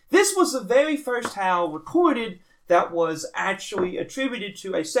 1994. This was the very first howl recorded that was actually attributed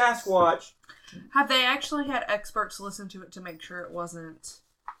to a Sasquatch. Have they actually had experts listen to it to make sure it wasn't...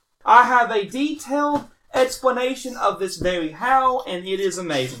 I have a detailed explanation of this very howl, and it is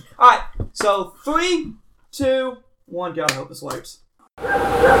amazing. Alright, so 3, 2, 1, God, I hope this works.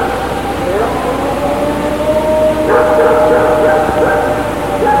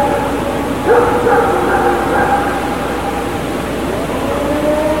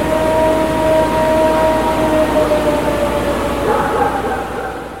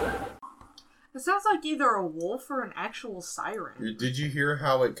 It sounds like either a wolf or an actual siren. Did you hear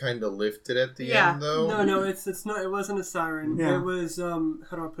how it kind of lifted at the Yeah. end, though? No, it's not. It wasn't a siren. Yeah. It was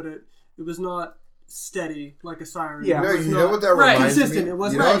how do I put it? It was not steady like a siren. Yeah. It No, was you not know what that Right. reminds consistent. me. It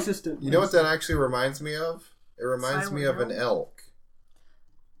wasn't you know, consistent. You know what that actually reminds me of? It reminds me of an elk.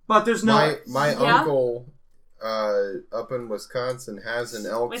 But there's no... My Yeah. uncle up in Wisconsin has an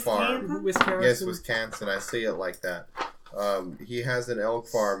elk farm. Wisconsin? Yes, Wisconsin. I see it like that. He has an elk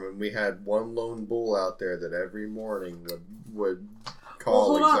farm, and we had one lone bull out there that every morning would call.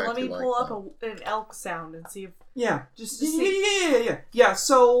 Well, hold on. exactly Let me like pull that. up an elk sound and see if Yeah. just to see. Yeah,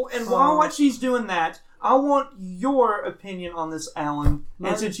 so, and while she's doing that, I want your opinion on this, Alan.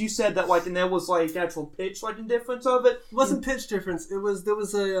 And since you said that, like, and there was, like, actual pitch, like, the difference of it. It wasn't pitch difference. There was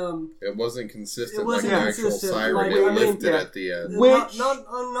a It wasn't consistent It wasn't like an actual consistent. siren. Like, it I mean, lifted yeah. at the end. Which-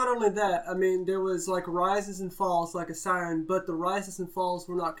 not only that. I mean, there was like rises and falls like a siren, but the rises and falls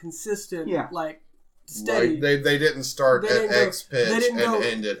were not consistent. Yeah. Like steady. Like they didn't start They at didn't go- X pitch they didn't and go-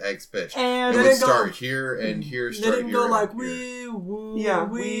 end at X pitch. And It they would didn't go- start here and here. They Start didn't here go and like here. wee woo. Yeah,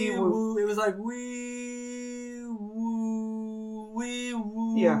 wee wee woo. It was like wee woo wee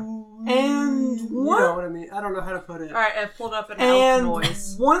woo. Yeah. And you what- know what I mean? I don't know how to put it. All right, I've pulled up an And elk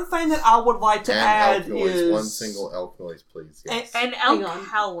noise. one thing that I would like to And add elk noise. is... One single elk noise, please. Yes. An Hang elk on.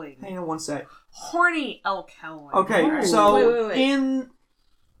 howling. Hang on one sec. Horny elk howling. Okay, Alright. so Wait. in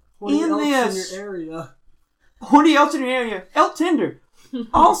What in else this- in your area? Horny else in your area, elk tender.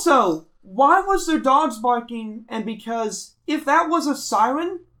 Also, why was there dogs barking? And because if that was a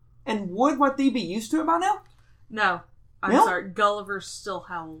siren, and would what they be used to it by now? No, I'm No? sorry. Gulliver still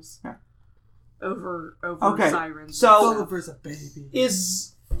howls Yeah. over Okay, sirens. so- Gulliver's a baby.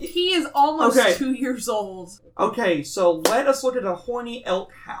 Is He is almost Okay. 2 years old. okay. So let us look at a horny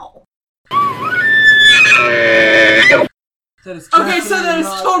elk howl. That is Okay, so that is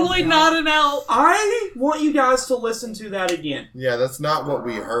definitely totally an not an elk. I want you guys to listen to that again. Yeah, that's not what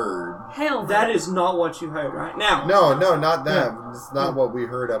we heard. Hell no. That is not what you heard right now. No, not that. It's not what we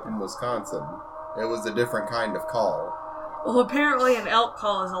heard up in Wisconsin. It was a different kind of call. Well, apparently an elk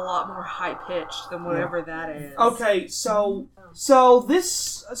call is a lot more high pitched than whatever that is. Okay, so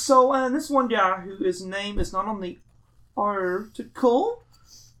this one guy his name is not on the article.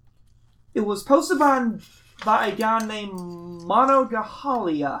 It was posted by a guy named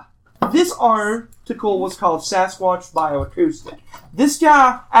Monogahalia. This article was called Sasquatch Bioacoustic. This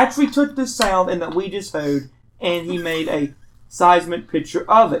guy actually took this sound and that we just heard, and he made a seismic picture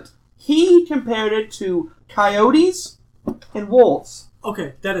of it. He compared it to coyotes and wolves.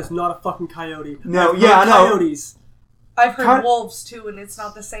 Okay, that is not a fucking coyote. No, I've yeah, heard I know. Coyotes. I've heard Cut- wolves too, and it's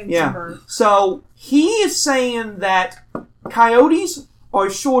not the same Yeah. timber. So he is saying that coyotes are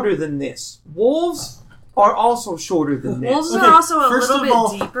shorter than this. Wolves are also shorter than this. Wolves Okay, are also a first little of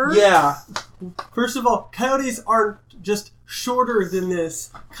all- bit deeper. Yeah. First of all, coyotes aren't just shorter than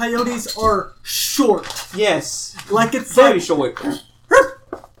this. Coyotes are short. Yes. Like it's Very like, short.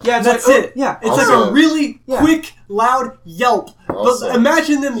 Yeah, it's that's like, it. Yeah. It's Also- like a really Yeah. quick, loud yelp. Also- But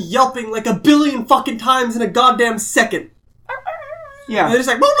imagine them yelping like a billion fucking times in a goddamn second. And they're Yeah. just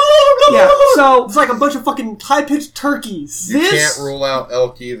like, blah, blah, blah, Yeah, blah, blah. so- it's like a bunch of fucking high-pitched turkeys. You This- can't rule out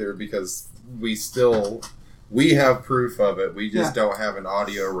elk either because we have proof of it. We just don't have an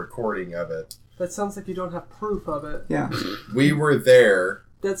audio recording of it. That sounds like you don't have proof of it. Yeah. We were there.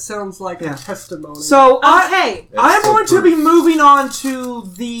 That sounds like Yeah. a testimony. So Okay. I'm It's still going to proof. be moving on to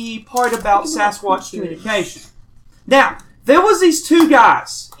the part about Sasquatch communication. Now, there was these two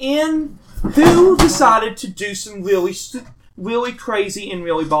guys who decided to do some really crazy and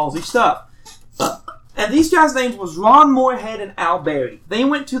really ballsy stuff. And these guys' names was Ron Moorhead and Al Berry. They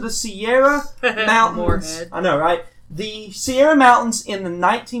went to the Sierra Mountains. Moorhead. I know, right? The Sierra Mountains in the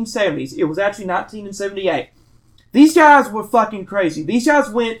 1970s. It was actually 1978. These guys were fucking crazy. These guys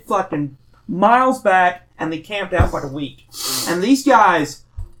went fucking miles back and they camped out for like a week. And these guys,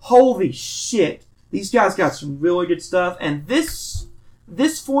 holy shit, these guys got some really good stuff. And this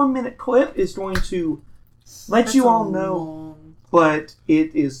 4-minute clip is going to let you all know, but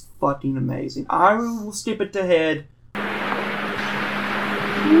it is fucking amazing. I will skip it to head.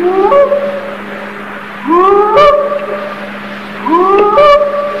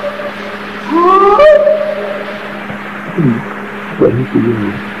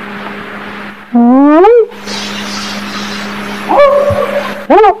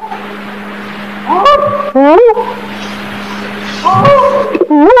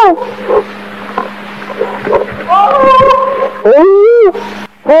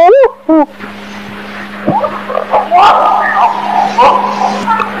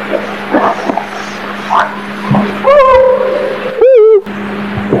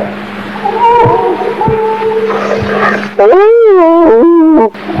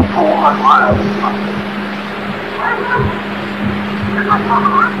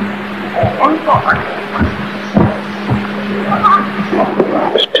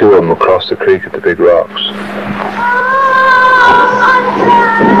 There's two of them across the creek at the big rocks.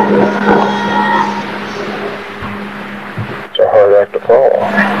 all.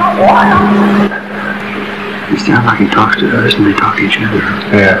 He sounds like he talks to us and they talk to each other.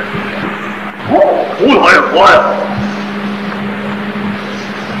 Yeah.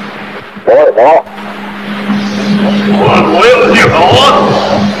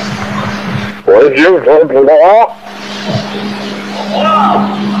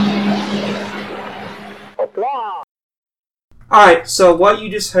 Alright, so what you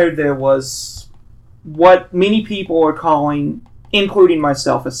just heard there was what many people are calling, including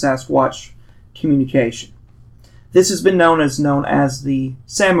myself, a Sasquatch communication. This has been known as the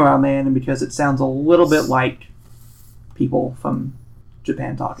Samurai Man, and because it sounds a little bit like people from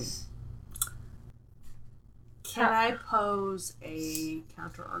Japan talking. Can I pose a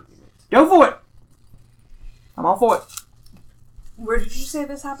counter argument? Go for it! I'm all for it. Where did you say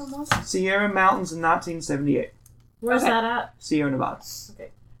this happened was? Sierra Mountains in 1978. Where's that at? Sierra Nevada.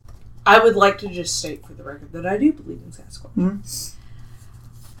 Okay. I would like to just state for the record that I do believe in Sasquatch.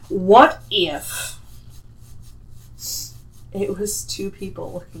 Mm-hmm. What if it was two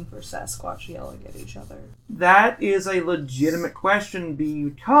people looking for Sasquatch yelling at each other? That is a legitimate question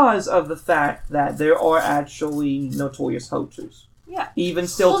because of the fact that there are actually notorious hoaxers. Yeah. Even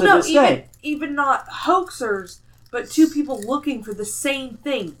still to this day. Even not hoaxers, but two people looking for the same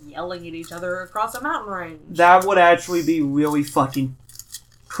thing, yelling at each other across a mountain range. That would actually be really fucking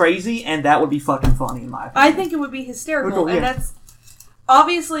crazy, and that would be fucking funny in my opinion. I think it would be hysterical, Yeah. and that's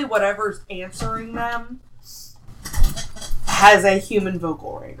obviously whatever's answering them has a human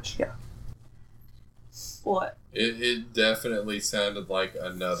vocal range. Yeah. What? It definitely sounded like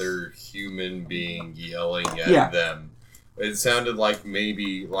another human being yelling at them. It sounded like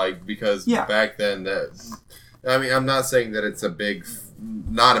maybe, because back then I'm not saying that it's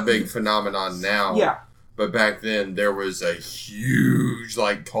not a big phenomenon now. Yeah. But back then there was a huge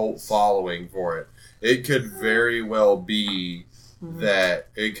cult following for it. It could very well be that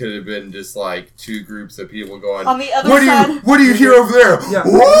it could have been just two groups of people going, on the other side, what do you hear over there? Yeah.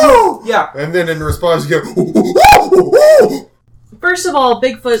 Whoa! Yeah. And then in response you go, whoa! First of all,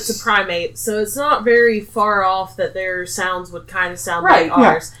 Bigfoot's a primate, so it's not very far off that their sounds would kind of sound like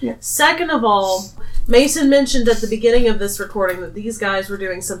ours. Yeah. Second of all, Mason mentioned at the beginning of this recording that these guys were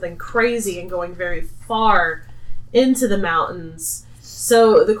doing something crazy and going very far into the mountains.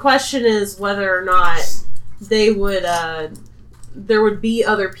 So the question is whether or not they would, there would be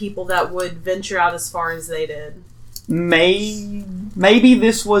other people that would venture out as far as they did. Maybe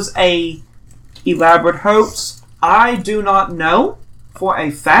this was a elaborate hoax. I do not know for a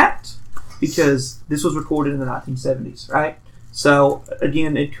fact because this was recorded in the 1970s, right? So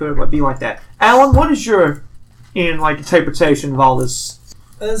again, it could be like that. Alan, what is your interpretation of all this?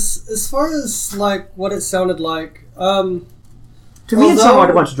 As far as what it sounded like, to me, it sounded like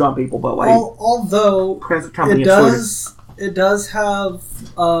a bunch of drunk people, but although it does have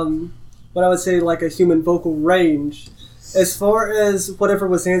what I would say a human vocal range. As far as whatever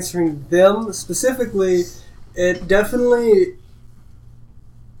was answering them specifically, it definitely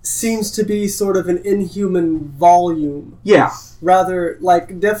seems to be sort of an inhuman volume. Yeah. Rather,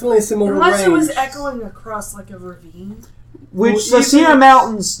 definitely similar Unless range. it was echoing across a ravine. Which the Sierra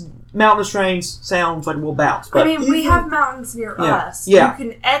mountainous range sounds like we'll bounce. But we have mountains near us. Yeah.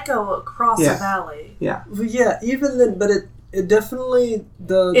 You can echo across a valley. Yeah. Yeah, even then, but it definitely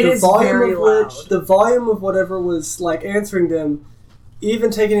the is volume very of loud. the volume of whatever was answering them, even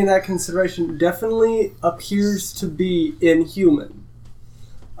taking in that consideration, definitely appears to be inhuman.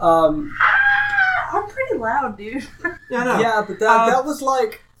 I'm pretty loud, dude. Yeah, I know. Yeah, but that was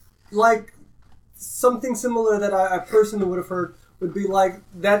like something similar that I personally would have heard would be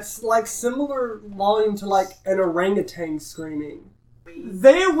that's similar volume to an orangutan screaming.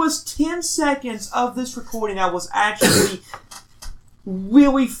 There was 10 seconds of this recording I was actually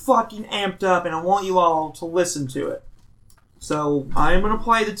really fucking amped up, and I want you all to listen to it. So I'm going to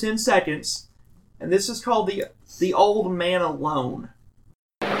play the 10 seconds, and this is called The Old Man Alone.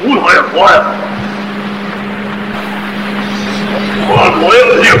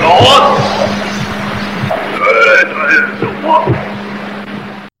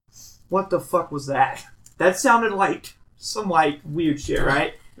 What the fuck was that? That sounded like some weird shit,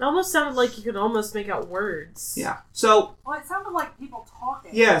 right? It almost sounded like you could almost make out words. Yeah. So, Well, it sounded like people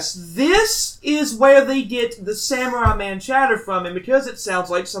talking. yes, this is where they get the Samurai Man chatter from, and because it sounds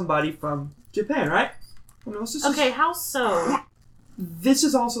like somebody from Japan, right? Okay, how so? This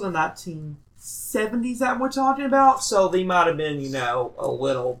is also the 1970s that we're talking about, so they might have been, a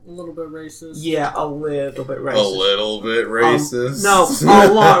little bit racist. Yeah, a little bit racist. A little bit racist. No, a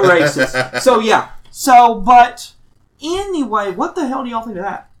lot racist. So, yeah. But anyway, what the hell do y'all think of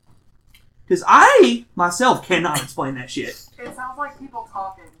that? Because I, myself, cannot explain that shit. It sounds like people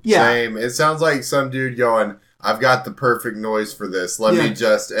talking. Yeah. Same. It sounds like some dude going, I've got the perfect noise for this. Let Yeah. me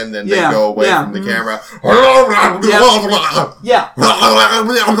just... And then they Yeah. go away Yeah. from the Mhm. camera. Yeah.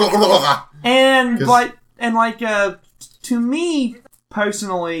 Cause- And to me,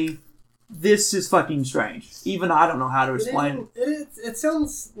 personally, this is fucking strange. Even I don't know how to explain it. It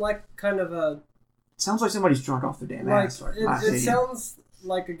sounds like kind of a... It sounds like somebody's drunk off their damn Like, ass. in my it opinion. sounds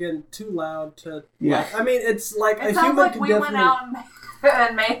like, again, too loud to... Yeah. Like, I mean, it's like It a sounds human like can we definitely... went out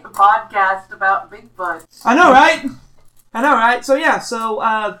and made a podcast about Bigfoot. I know, right? So yeah,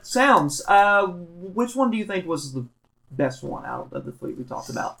 sounds. Which one do you think was the best one out of the three we talked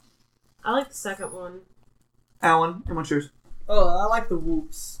about? I like the second one. Alan, and what's yours? Oh, I like the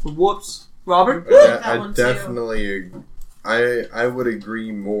whoops. The whoops. Robert? that I one too. definitely... I would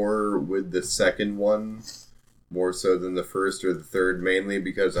agree more with the second one, more so than the first or the third, mainly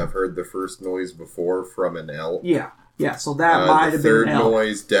because I've heard the first noise before from an elk. Yeah. So that might have been The third an elk.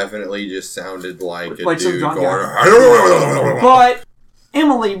 noise definitely just sounded like a Like some dude drunk going... guy. But,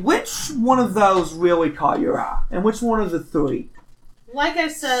 Emily, which one of those really caught your eye? And which one of the three? Like I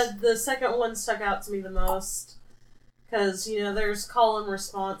said, the second one stuck out to me the most. Because, there's call and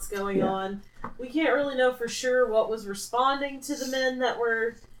response going on. We can't really know for sure what was responding to the men that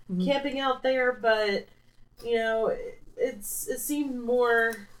were camping out there, but, it seemed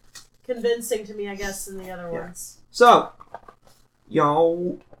more convincing to me, I guess, than the other ones. So,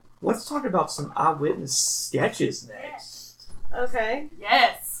 y'all, let's talk about some eyewitness sketches next. Okay.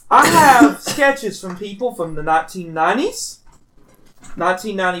 Yes. I have sketches from people from the 1990s,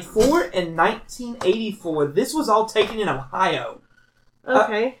 1994, and 1984. This was all taken in Ohio.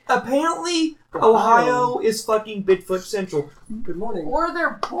 Okay. Apparently, Ohio is fucking Bigfoot Central. Good morning. Or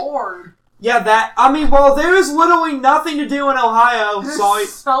they're bored. Yeah, there is literally nothing to do in Ohio. There's Sorry.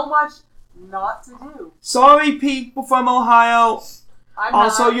 so much not to do. Sorry, people from Ohio. I'm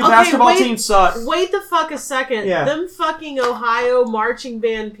Also, not. your Okay, basketball wait. team suck. Wait the fuck a second. Yeah. Them fucking Ohio marching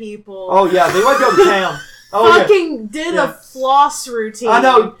band people Oh, yeah, they would go to town. Oh, yeah. fucking did Yeah. a floss routine. I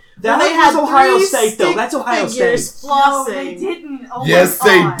know. That Where they was had Ohio 3 State, though. stick That's Ohio figures State. No, flossing. they didn't. Oh Yes, my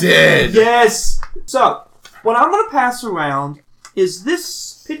they God. did! Yes. So, what I'm going to pass around is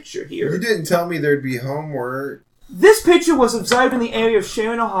this picture You here. didn't tell me there'd be homework. This picture was observed in the area of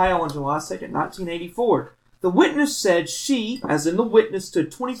Sharon, Ohio on July 2nd, 1984. The witness said she, as in the witness,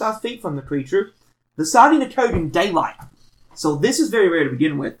 stood 25 feet from the creature. The sighting occurred in daylight. So this is very rare to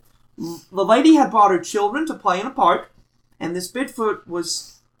begin with. The lady had brought her children to play in a park, and this Bigfoot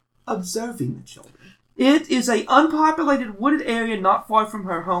was observing the children. It is a unpopulated wooded area not far from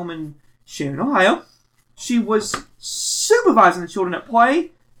her home in Sharon, Ohio. She was supervising the children at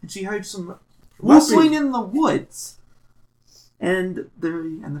play, and she heard some rustling in the woods. And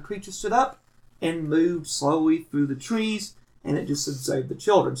the creature stood up and moved slowly through the trees, and it just observed the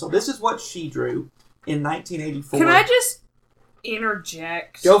children. So this is what she drew in 1984. Can I just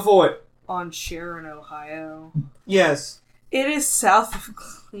interject Go for it. on Sharon, Ohio? Yes. It is south of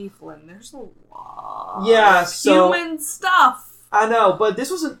Cleveland. There's a lot Yeah, of so- human stuff. I know, but this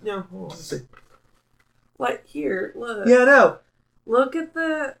wasn't... hold on, let's see. Like, here, look. Yeah, I know. Look at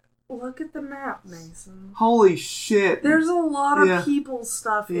the map, Mason. Holy shit. There's a lot of Yeah. people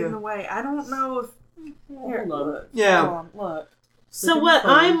stuff Yeah. in the way. I don't know if... Here, Hold on. look. Yeah. Hold on, look. So what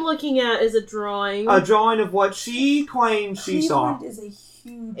I'm looking at is a drawing, A drawing of what she claimed she saw. Cleveland is a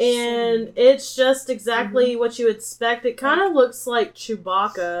huge and city. it's just exactly what you expect. It kind of looks like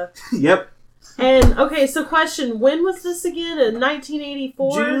Chewbacca. Yep. And okay, so question: when was this again? In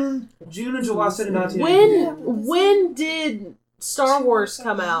 1984. June and July 2nd, 1984. When did Star Wars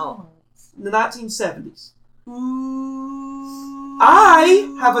come out? The 1970s.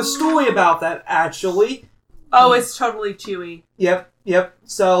 I have a story about that, actually. Oh, it's totally Chewy. Yep.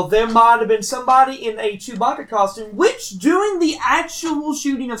 So there might have been somebody in a Chewbacca costume, which during the actual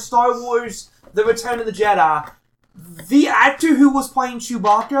shooting of Star Wars The Return of the Jedi, the actor who was playing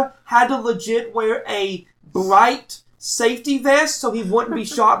Chewbacca had to legit wear a bright safety vest so he wouldn't be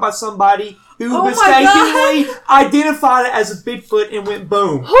shot by somebody who Oh my mistakenly identified it as a Bigfoot and went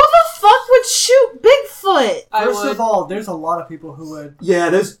boom. Who the fuck would shoot Bigfoot? First of all, there's a lot of people who would.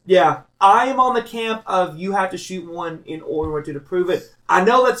 Yeah. I am on the camp of you have to shoot one in order to prove it. I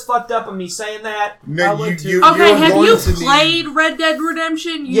know that's fucked up of me saying that. No, would too. you're Okay, have going you to need- played Red Dead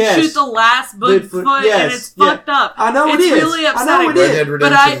Redemption? You Yes. shoot the last Bigfoot yes, and it's yeah. fucked up. I know it's it is. really I know upsetting. it Red is. Dead But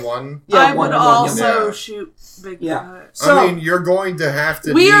Redemption 1? Yeah, I one, would one, also yeah. shoot Bigfoot. Yeah. So, I mean, you're going to have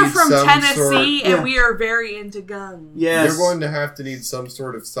to We need are from some Tennessee, Yeah. and we are very into guns. yes. You're going to have to need some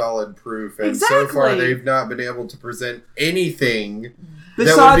sort of solid proof, and so Exactly. far they've not been able to present anything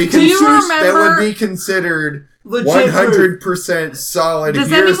Besides that would be Do you that would remember- be considered legit 100% solid Does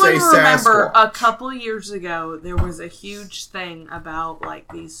hearsay anyone remember Sasquatch. a couple years ago there was a huge thing about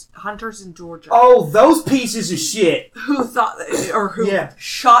like these hunters in Georgia Oh, those pieces of shit. who thought or who Yeah.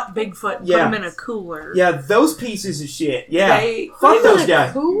 shot Bigfoot and put Yeah. him in a cooler? Yeah, those pieces of shit. Yeah. They Fuck those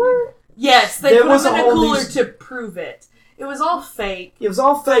guys. Cooler? Yes, they There put was him in a a whole cooler news- to prove it. It was all fake. It was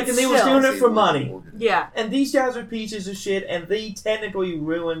all fake, and they was Still. doing it for money. Yeah. And these guys are pieces of shit, and they technically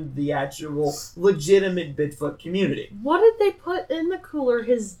ruined the actual legitimate Bigfoot community. What did they put in the cooler?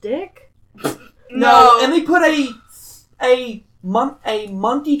 His dick? No, and they put a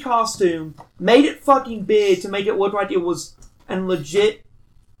monkey costume, made it fucking big to make it look like it was a legit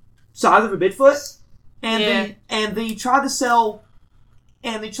size of a Bigfoot, and they tried to sell,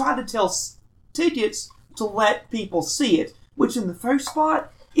 and they tried to tell tickets to let people see it. Which, in the first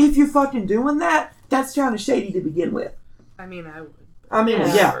spot, if you're fucking doing that, that's kind of shady to begin with. I mean, I would.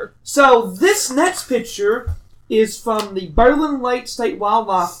 Yeah. So this next picture is from the Berlin Lake State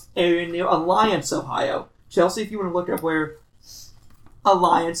Wildlife Area near Alliance, Ohio. Chelsea, if you want to look up where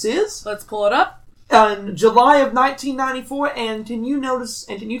Alliance is. Let's pull it up. In July of 1994, and can you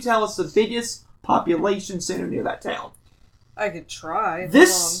tell us the biggest population center near that town? I could try.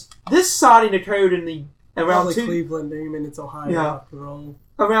 This sighting occurred in the around Cleveland name, and it's Ohio. Yeah.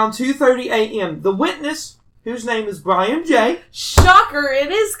 Around 2:30 a.m. The witness, whose name is Brian J. Shocker!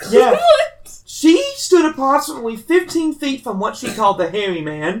 It is Cleveland. Yeah. She stood approximately 15 feet from what she called the hairy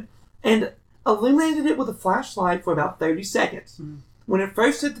man and illuminated it with a flashlight for about 30 seconds. When it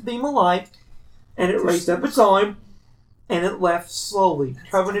first hit the beam of light, and it raised up its arm, and it left slowly,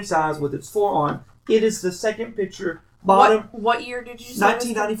 covering its eyes with its forearm. It is the second picture, bottom. What year did you say?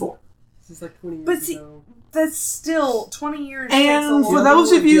 1994. This is like 20 years But see, ago. that's still 20 years. And takes a long for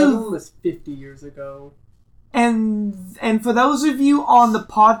those of The you- other one was 50 years ago. And for those of you on the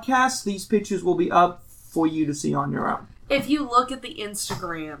podcast, these pictures will be up for you to see on your own. If you look at the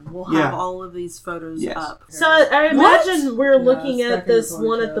Instagram, we'll have Yeah. all of these photos Yes. up. So I imagine we're Yeah, looking it's at back in this the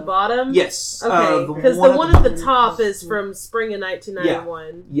one at the ponytail. bottom. Yes. Okay, because the one at the top is from spring of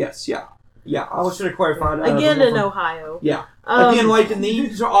 1991. Yes, yeah. Yeah, I should have clarified. Again the in one from- Ohio. Yeah. Again, like, and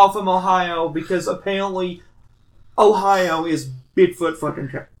these are all from Ohio because apparently Ohio is Bigfoot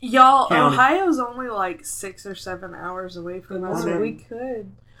fucking Y'all, County. Ohio's only like 6 or 7 hours away from us. I know. We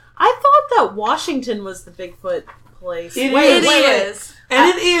could. I thought that Washington was the Bigfoot place. It Wait, is. wait, wait. is. And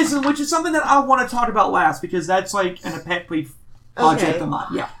it is, and which is something that I want to talk about last because that's like a pet peeve project Okay. of mine.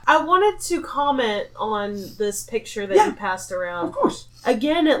 Yeah, I wanted to comment on this picture that Yeah. you passed of around. course.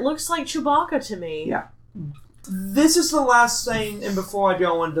 Again, it looks like Chewbacca to me. Yeah. This is the last thing, and before I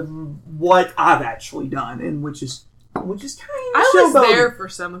go into what I've actually done, and which is kind of I was there for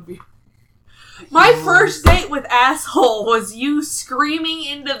some of you. My first date with asshole was you screaming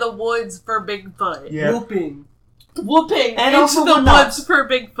into the woods for Bigfoot. Yeah. Whooping. Whooping And into also the went nuts. woods for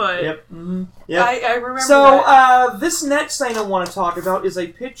Bigfoot. Yep. Mm-hmm. Yep. I remember So, that. this next thing I want to talk about is a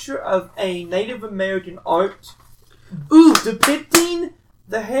picture of a Native American art depicting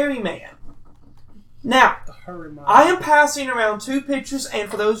the hairy man. Now, The hurry man. I am passing around two pictures, and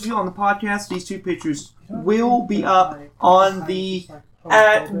for those of you on the podcast, these two pictures will be up on the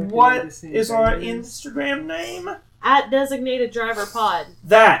at what is our Instagram name? At Designated Driver Pod.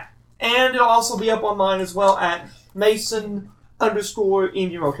 That. And it'll also be up on mine as well at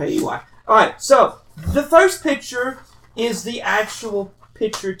Mason_MUOKEY. Alright, so the first picture is the actual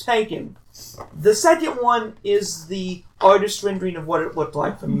picture taken. The second one is the artist rendering of what it looked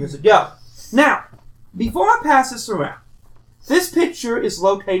like from years ago. Now, before I pass this around, this picture is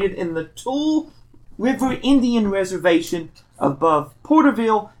located in the Tool River Indian Reservation above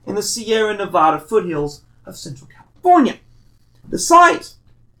Porterville in the Sierra Nevada foothills of Central California. The site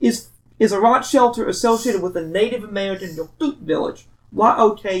is a rock shelter associated with the Native American Yokut village,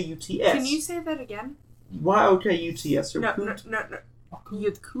 Y-O-K-U-T-S. Can you say that again? Y-O-K-U-T-S. No. Yokut?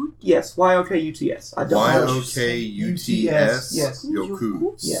 Yukut? Yes, Y-O-K-U-T-S. I don't know. Y-O-K-U-T-S. Yes.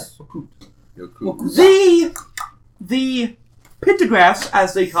 Yokut. Yes, Yokut. Yokut. The pictographs,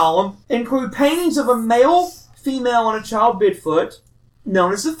 as they call them, include paintings of a male, female, and a child Bigfoot,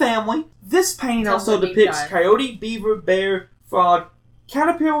 known as the family. This painting Sounds also like deep depicts dive. coyote, beaver, bear, frog,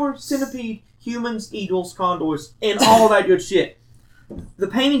 caterpillar, centipede, humans, eagles, condors, and all that good shit. The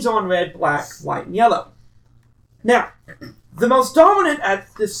paintings are in red, black, white, and yellow. Now, the most dominant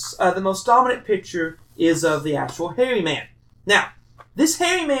picture is of the actual hairy man. Now, this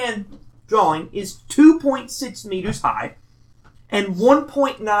hairy man drawing is 2.6 meters high and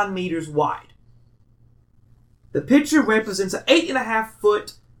 1.9 meters wide. The picture represents an 8.5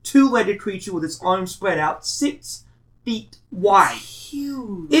 foot, two-legged creature with its arms spread out 6 feet wide.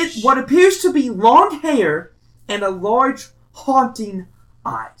 Huge. What appears to be long hair and a large, haunting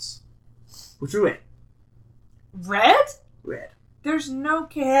eyes, which are red. Red? Red. There's no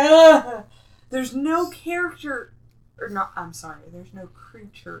There's no character, or not. I'm sorry. There's no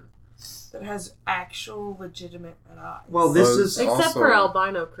creature that has actual legitimate red eyes. Well, this Well, is Except for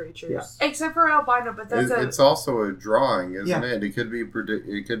albino creatures. Yeah. Except for albino, but that's It's also a drawing, isn't Yeah. it? It could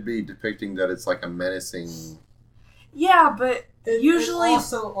be depicting that it's like a menacing. yeah, but Usually, usually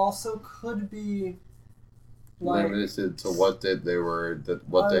also could be like Limited to what they had a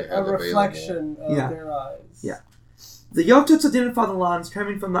available. reflection of Yeah. their eyes. Yeah. The Yotuts identify the lines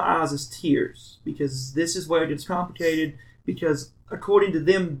coming from the eyes as tears, because this is where it gets complicated, because according to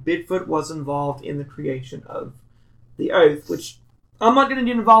them, Bigfoot was involved in the creation of the Earth, which I'm not going to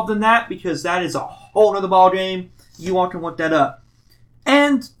get involved in that, because that is a whole other ballgame. You all can look that up.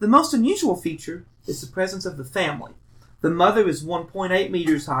 And the most unusual feature is the presence of the family. The mother is 1.8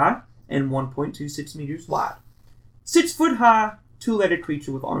 meters high and 1.26 meters wide. 6 foot high, two-legged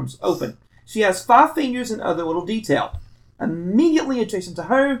creature with arms open. She has 5 fingers and other little detail. Immediately adjacent to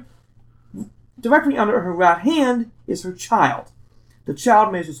her, directly under her right hand, is her child. The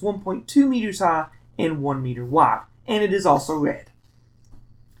child measures 1.2 meters high and 1 meter wide, and it is also red.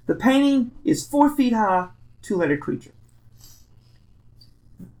 The painting is 4 feet high, two-legged creature.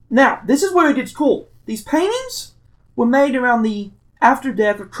 Now, this is where it gets cool. These paintings were made around the after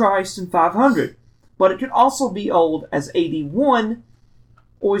death of Christ in 500, but it could also be old as AD 1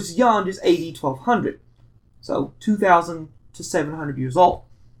 or as young as AD 1200. So 2,000 to 700 years old.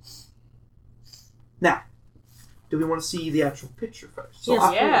 Now, do we want to see the actual picture first? So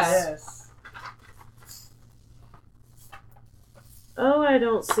Yes. Yes. Oh, I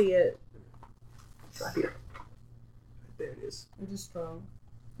don't see it. It's right here. There it is. It is strong.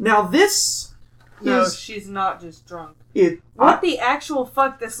 Now this no, is she's not just drunk. it. What the actual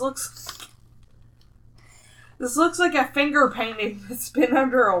fuck? This looks like a finger painting that's been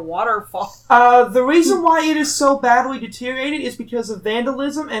under a waterfall. The reason why it is so badly deteriorated is because of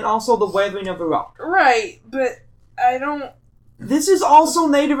vandalism and also the weathering of the rock. Right, but I don't This is also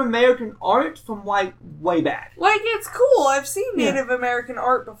Native American art from like way back. like. It's cool. I've seen Yeah. Native American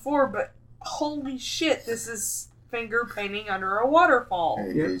art before, but holy shit, this is finger painting under a waterfall.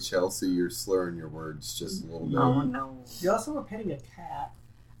 Hey, Yeah. hey, Chelsea, you're slurring your words just a little bit. Oh no! You also were painting a cat.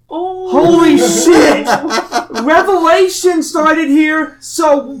 Oh, Holy shit! Revelation started here.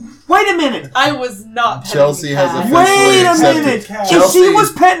 So wait a minute. I was not. petting Chelsea the has cat. officially Wait a accepted. minute. Cat. If Chelsea, she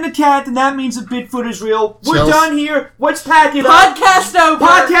was petting a cat, then that means that Bigfoot is real. We're Chelsea- done here. Let's pack it up. Podcast over.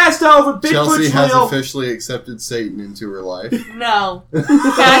 Podcast over. Bigfoot's Chelsea has real. officially accepted Satan into her life. No,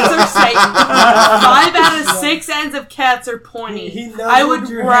 cats are Satan. 5 out of 6 ends of cats are pointy. He I would nuzzled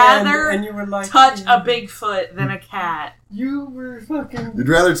your rather hand and you were like, touch a Bigfoot than a cat. You were fucking. You'd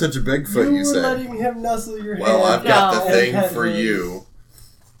rather touch a Bigfoot, you were say? letting him nuzzle your Well, hand. I've got No. the thing And for pet me. you.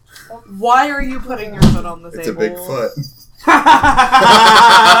 Why are you putting your foot on the It's a table? Bigfoot.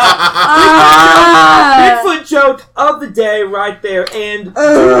 Bigfoot joke of the day right there. And You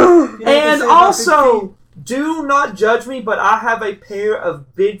know what they and say about also, do not judge me, but I have a pair of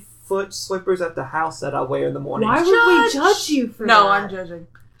Bigfoot slippers at the house that I wear in the morning. Why would we judge you for that? No, I'm judging.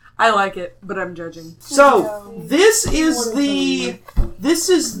 I like it, but I'm judging. So this is the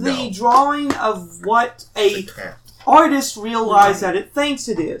No. drawing of what a Cat. artist realized that it thinks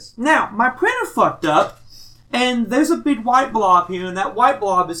it is. Now, my printer fucked up, and there's a big white blob here, and that white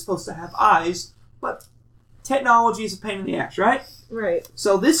blob is supposed to have eyes, but technology is a pain in the ass, right? Right.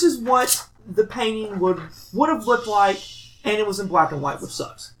 So this is what the painting would have looked like, and it was in black and white, which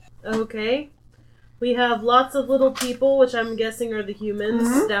sucks. Okay. We have lots of little people, which I'm guessing are the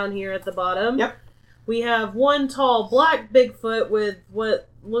humans, down here at the bottom. Yep. We have one tall black Bigfoot with what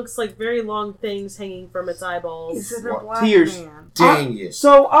looks like very long things hanging from its eyeballs. Is it a What? black Tears. man? Dang it.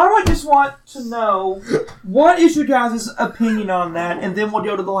 So I would just want to know, what is your guys' opinion on that, and then we'll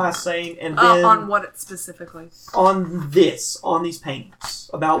go to the last thing, and then On what specifically? on these paintings,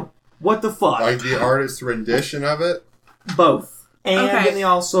 about what the fuck, Like the artist's rendition of it? both, and Okay. then they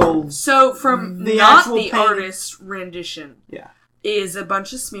also, So, from The not actual the painting- artist's rendition, Yeah. is a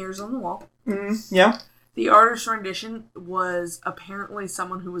bunch of smears on the wall. yeah, The artist's rendition was apparently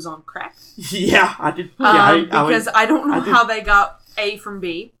someone who was on crack. yeah, I did, yeah, Because I don't know I did- how they got A from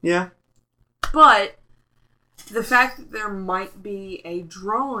B, yeah, but the fact that there might be a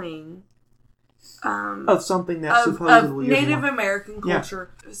drawing of something that of supposedly is Native one. American Yeah. culture,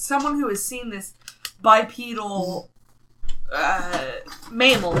 someone who has seen this bipedal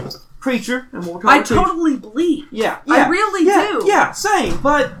mammal, creature, and we'll call I it creature. totally believe. Yeah, I yeah, really yeah, do. Yeah, same,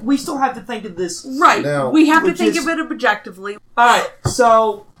 but we still have to think of this. Right. Now- we have to Which think is- of it objectively. Alright,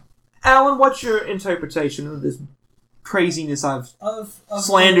 so Alan, what's your interpretation of this craziness I've of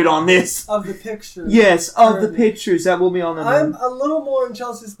slandered on this? Of the pictures. Yes, of the currently. pictures that will be on the I'm a little more in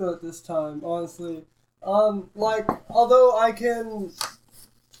Chelsea's boat this time, honestly. Although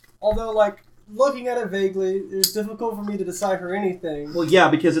looking at it vaguely, it's difficult for me to decipher anything. Well, yeah,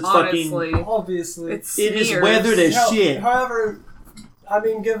 because it's Honestly. fucking... Obviously. It's It is smears. weathered as shit. However, I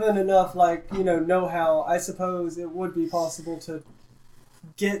mean, given enough, know-how, I suppose it would be possible to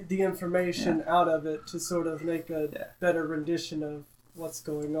get the information out of it to sort of make a better rendition of what's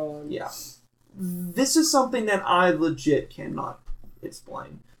going on. Yeah. This is something that I legit cannot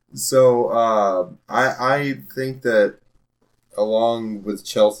explain. So, I think that, along with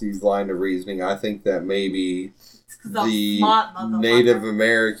Chelsea's line of reasoning, I think that maybe the smart motherfucker. Native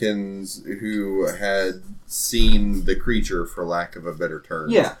Americans who had seen the creature, for lack of a better term,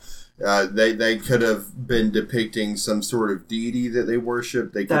 Yeah. They could have been depicting some sort of deity that they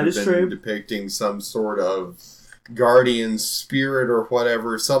worship. They could That have is been true. depicting some sort of guardian spirit or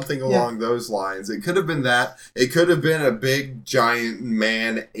whatever, something along those lines. It could have been that. It could have been a big giant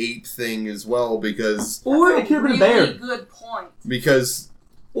man ape thing as well, because Or it could have been a bear. Really good point.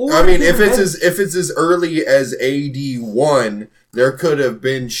 Or I it mean, could if have it's as early as AD1, there could have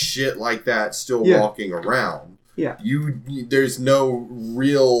been shit like that still walking around. Yeah. There's no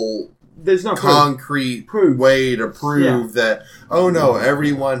real There's no concrete proof. way to prove that, oh no,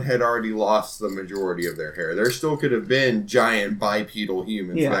 everyone had already lost the majority of their hair. There still could have been giant bipedal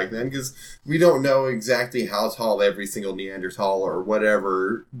humans back then, because we don't know exactly how tall every single Neanderthal or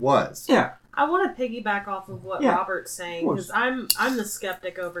whatever was. Yeah. I want to piggyback off of what Robert's saying, because I'm the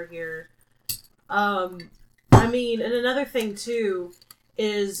skeptic over here. I mean, and another thing too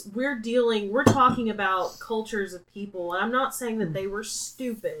is we're talking about cultures of people, and I'm not saying that they were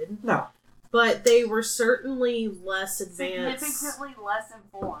stupid. No. But they were certainly less advanced. Significantly less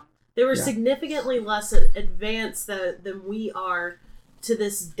informed. They were significantly less advanced than we are to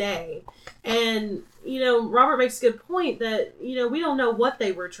this day. And, Robert makes a good point that, we don't know what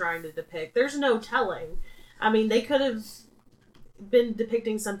they were trying to depict. There's no telling. I mean, they could have been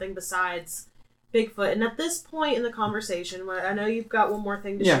depicting something besides Bigfoot. And at this point in the conversation, I know you've got one more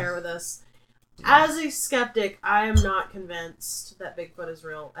thing to share with us. As a skeptic, I am not convinced that Bigfoot is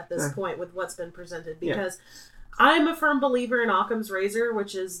real at this point with what's been presented, because I'm a firm believer in Occam's razor,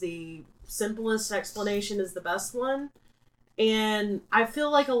 which is the simplest explanation is the best one. And I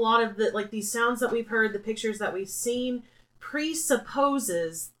feel like a lot of these sounds that we've heard, the pictures that we've seen,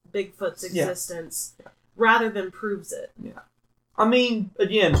 presupposes Bigfoot's existence rather than proves it. Yeah. I mean,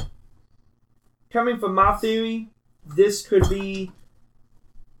 again, coming from my theory, this could be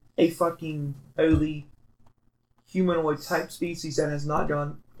a fucking early humanoid type species that has not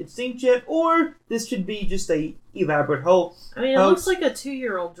gone extinct yet, or this could be just a elaborate hoax. I mean, it looks like a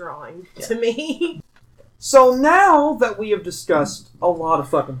 2-year-old drawing to me. So now that we have discussed a lot of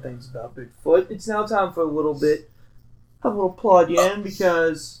fucking things about Bigfoot, it's now time for a little plug in,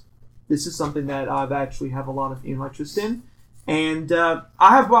 because this is something that I've actually have a lot of interest in. And I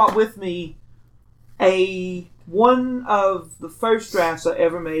have brought with me one of the first drafts I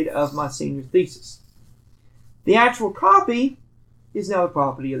ever made of my senior thesis. The actual copy is now the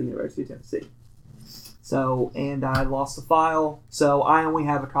property of the University of Tennessee. So, and I lost the file, so I only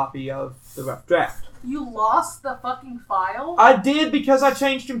have a copy of the rough draft. You lost the fucking file? I did, because I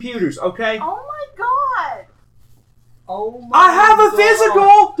changed computers, okay? Oh my god! Oh my I have a God.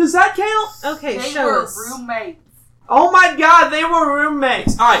 physical! Does that count? Okay, They show were us. roommates. Oh my god, they were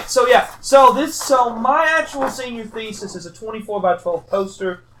roommates! Alright, so my actual senior thesis is a 24 by 12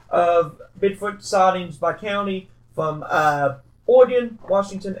 poster of Bigfoot sightings by county from Oregon,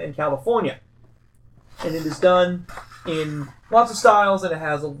 Washington, and California. And it is done in lots of styles, and it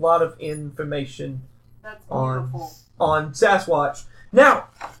has a lot of information That's beautiful. on Sasquatch. Now,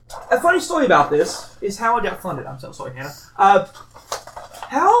 a funny story about this is how I got funded. I'm so sorry, Hannah.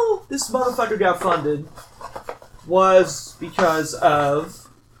 How this motherfucker got funded was because of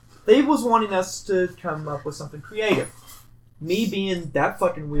they was wanting us to come up with something creative. Me being that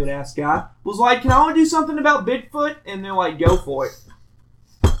fucking weird ass guy was like, can I only do something about Bigfoot? And they're like, go for it.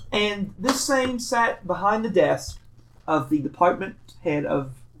 And this thing sat behind the desk of the department head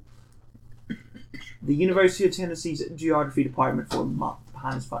of the University of Tennessee's geography department for a month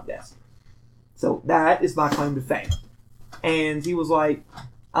behind his front desk. So that is my claim to fame. And he was like,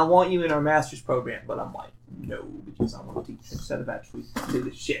 I want you in our master's program. But I'm like, no, because I want to teach instead of actually do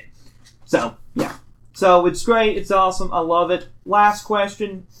this shit. So, yeah. So it's great. It's awesome. I love it. Last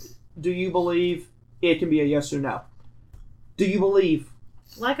question. Do you believe it can be a yes or no? Do you believe?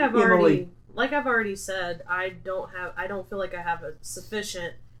 Like I've Emily. already said, I don't feel like I have a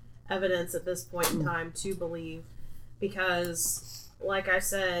sufficient evidence at this point in time to believe, because, like I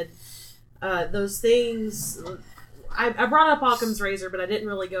said, those things. I brought up Occam's razor, but I didn't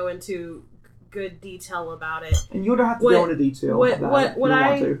really go into good detail about it. And you don't have to go into detail about it if you don't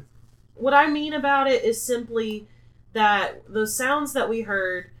want to. What I mean about it is simply that those sounds that we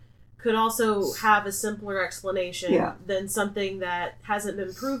heard could also have a simpler explanation than something that hasn't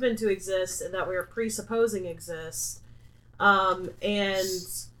been proven to exist and that we're presupposing exists. And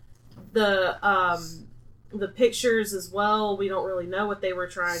the pictures as well, we don't really know what they were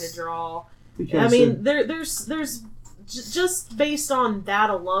trying to draw. Because I mean, there's just based on that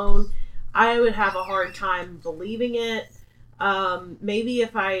alone, I would have a hard time believing it. Maybe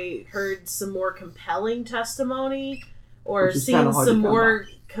if I heard some more compelling testimony or seen some more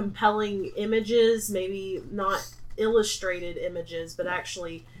compelling images, maybe not illustrated images, but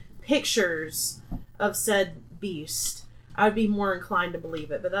actually pictures of said beast, I would be more inclined to believe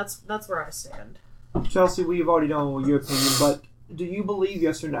it. But that's where I stand. Chelsea, we've already known your opinion, but do you believe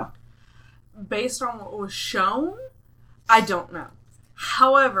yes or no? Based on what was shown, I don't know.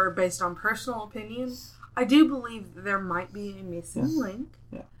 However, based on personal opinion, I do believe that there might be a missing link,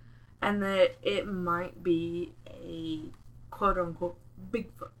 and that it might be a quote-unquote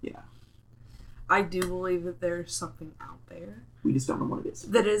Bigfoot. Yeah. I do believe that there's something out there. We just don't know what it is.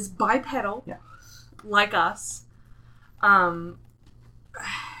 That is bipedal, like us. I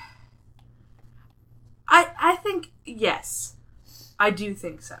think, yes. I do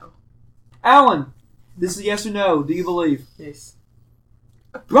think so. Alan, this is yes or no. Do you believe? Yes.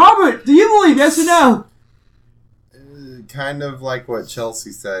 Robert, do you believe yes or no? Kind of like what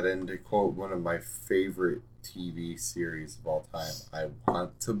Chelsea said, and to quote one of my favorite TV series of all time, I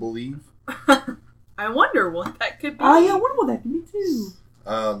want to believe. I wonder what that could be. Oh, yeah, I wonder what that could be, too.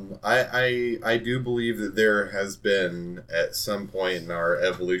 I do believe that there has been, at some point in our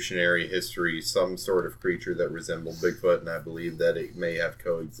evolutionary history, some sort of creature that resembled Bigfoot, and I believe that it may have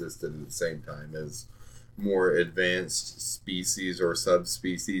coexisted at the same time as more advanced species or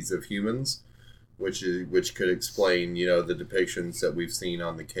subspecies of humans, which could explain, the depictions that we've seen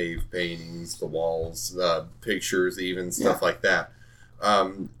on the cave paintings, the walls, pictures, even stuff like that.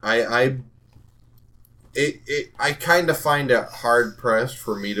 I kind of find it hard pressed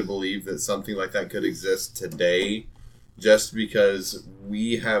for me to believe that something like that could exist today, just because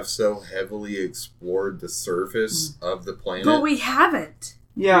we have so heavily explored the surface of the planet. But we haven't.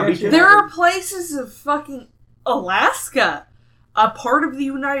 Yeah, there are places of fucking Alaska, a part of the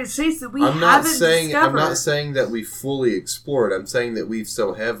United States that we haven't discovered. I'm not saying that we fully explored. I'm saying that we've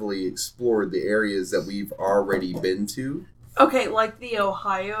so heavily explored the areas that we've already been to. Okay, like the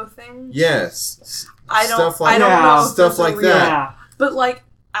Ohio thing? Yes. I don't know. Stuff like that. Yeah. But like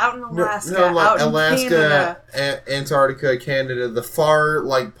out in Alaska, like out in Alaska, Canada. Antarctica, Canada, the far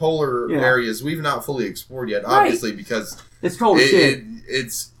polar areas we've not fully explored yet, obviously, because it's cold as shit.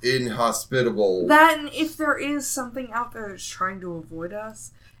 It's inhospitable. That, and if there is something out there that's trying to avoid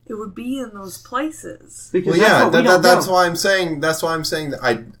us, it would be in those places. Because that's why I'm saying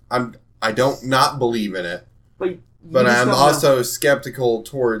that I don't not believe in it. But I'm also skeptical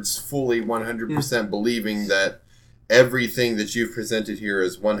towards fully 100% believing that everything that you've presented here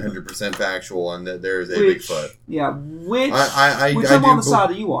is 100% factual and that there is a Bigfoot. Yeah, which I'm on the side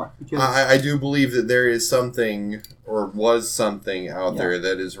that you are. I do believe that there is something, or was something out there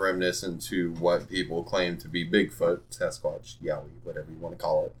that is reminiscent to what people claim to be Bigfoot, Sasquatch, Yowie, whatever you want to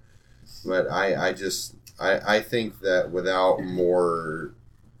call it. But I think that without more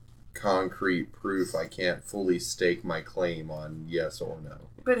concrete proof, I can't fully stake my claim on yes or no.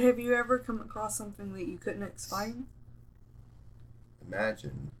 But have you ever come across something that you couldn't explain?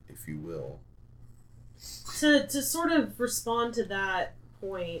 Imagine, if you will. To sort of respond to that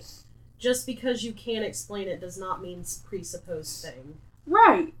point, just because you can't explain it does not mean presupposed thing.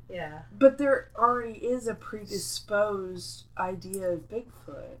 Right. Yeah. But there already is a predisposed idea of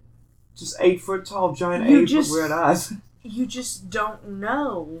Bigfoot. Just 8 foot tall giant ape with red eyes. You just don't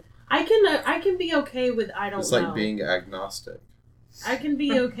know. I can be okay with I don't know. It's like being agnostic. I can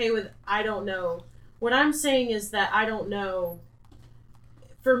be okay with I don't know. What I'm saying is that I don't know,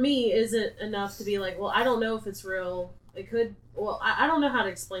 for me, isn't enough to be like, well, I don't know if it's real. It could. Well, I don't know how to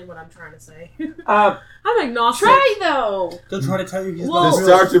explain what I'm trying to say. I'm agnostic. Try though. They'll try to tell you he's Does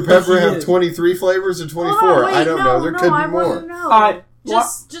Dr. Pepper have 23 flavors or 24? I don't know. There could be more. Know.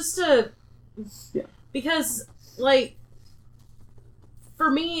 Just to, because like, for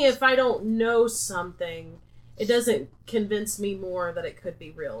me, if I don't know something, it doesn't convince me more that it could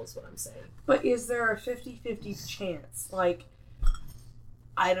be real, is what I'm saying. But is there a 50-50 chance? Like,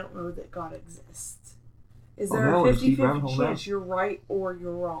 I don't know that God exists. Is there a 50-50 chance you're right or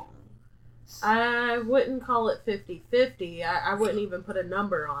you're wrong? I wouldn't call it 50-50. I wouldn't even put a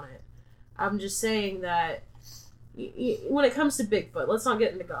number on it. I'm just saying that when it comes to Bigfoot, let's not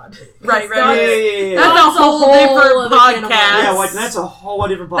get into God. Right. Yeah. That's a whole different other podcast. Yeah, like that's a whole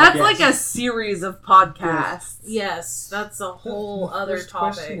different podcast. That's like a series of podcasts. Yes, that's a whole other First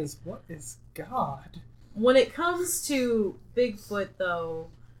topic. question is, what is God? When it comes to Bigfoot, though,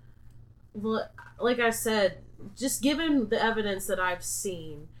 like I said, just given the evidence that I've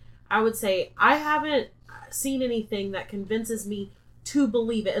seen, I would say I haven't seen anything that convinces me to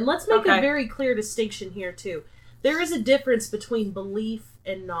believe it. And let's make a very clear distinction here, too. There is a difference between belief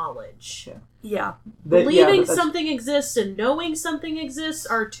and knowledge. Yeah. Believing something exists and knowing something exists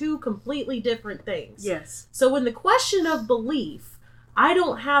are two completely different things. Yes. So in the question of belief, I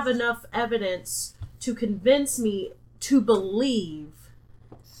don't have enough evidence to convince me to believe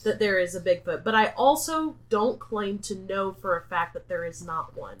that there is a Bigfoot. But I also don't claim to know for a fact that there is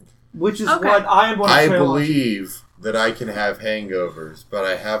not one. Which is what I am going to I say. believe that I can have hangovers, but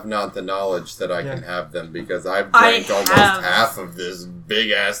I have not the knowledge that I can have them because I've drank almost half of this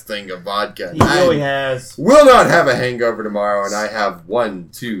big-ass thing of vodka. He really has. Will not have a hangover tomorrow, and I have 1,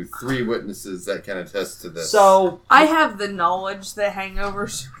 2, 3 witnesses that can attest to this. So I have the knowledge that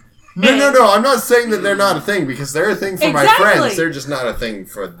hangovers... No, I'm not saying that they're not a thing, because they're a thing for my friends. They're just not a thing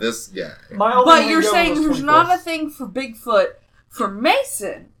for this guy. But you're saying there's not a thing for Bigfoot for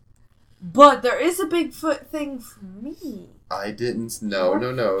Mason, but there is a Bigfoot thing for me. I didn't. No.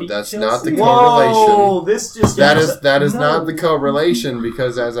 That's not the Whoa, correlation. this just that is not the correlation,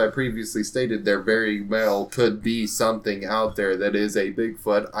 because as I previously stated, there very well could be something out there that is a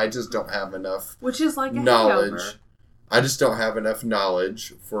Bigfoot. I just don't have enough Which is like a knowledge. hangover. I just don't have enough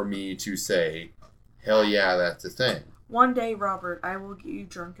knowledge for me to say, hell yeah, that's a thing. One day, Robert, I will get you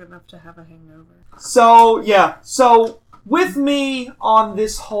drunk enough to have a hangover. So with me on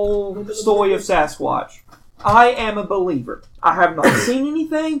this whole story of Sasquatch, I am a believer. I have not seen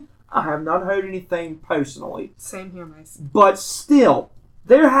anything. I have not heard anything personally. Same here, Mason. But still,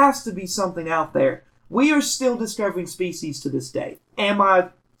 there has to be something out there. We are still discovering species to this day. Am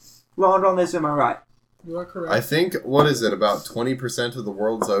I wrong on this? Am I right? You are correct. I think, what is it, about 20% of the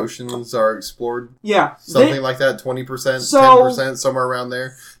world's oceans are explored? Yeah. Something like that, 20%, 10%, somewhere around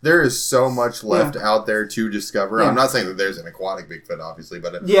there. There is so much left out there to discover. Yeah. I'm not saying that there's an aquatic Bigfoot, obviously,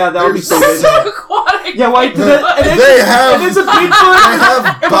 but that would be so there's good. Aquatic. Yeah, wait. They have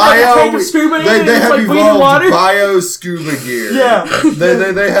evolved bio scuba gear. Yeah.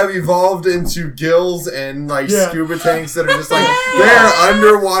 they have evolved into gills and scuba tanks that are just like, they're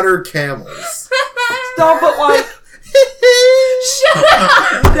underwater camels. Stop it, like...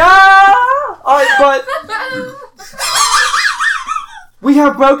 Shut up! Alright, but... we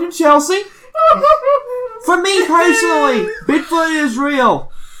have Broken Chelsea. For me, personally, Bigfoot is real.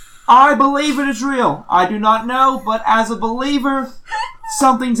 I believe it is real. I do not know, but as a believer,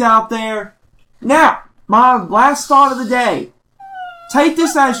 something's out there. Now, my last thought of the day. Take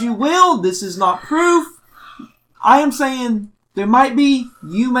this as you will. This is not proof. I am saying... there might be,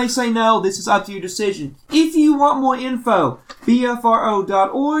 you may say no, this is up to your decision. If you want more info,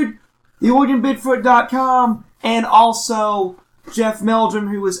 BFRO.org, theOregonBigfoot.com, and also Jeff Meldrum,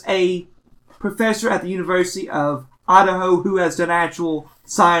 who is a professor at the University of Idaho who has done actual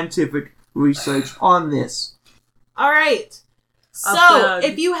scientific research on this. Alright, so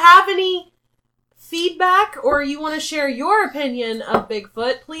if you have any feedback or you want to share your opinion of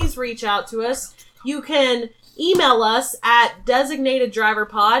Bigfoot, please reach out to us. You can email us at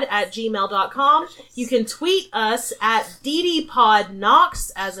designateddriverpod@gmail.com. You can tweet us at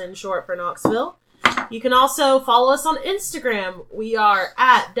DDPodKnox, as in short for Knoxville. You can also follow us on Instagram. We are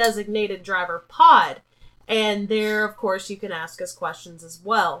at DesignatedDriverPod. And there, of course, you can ask us questions as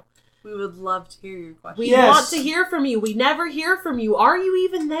well. We would love to hear your questions. We want to hear from you. We never hear from you. Are you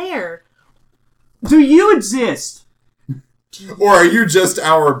even there? Do you exist? Or are you just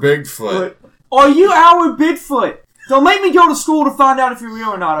our Bigfoot? Are you our Bigfoot? Don't make me go to school to find out if you're real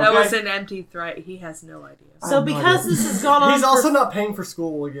or not, okay? That was an empty threat. He has no idea. So because this has gone on He's also not paying for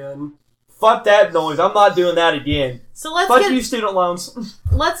school again. Fuck that noise. I'm not doing that again. So let's Fuck you, student loans.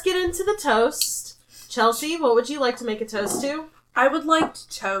 Let's get into the toast. Chelsea, what would you like to make a toast to? I would like to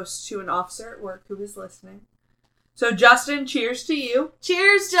toast to an officer at work who is listening. So, Justin, cheers to you.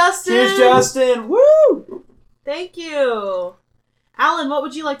 Cheers, Justin! Cheers, Justin! Woo! Thank you. Alan, what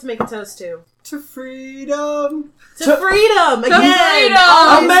would you like to make a toast to? To freedom! To freedom! Again! freedom!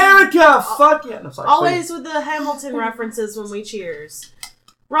 Always, America! Fuck yeah! No, sorry, always with the Hamilton references when we cheers.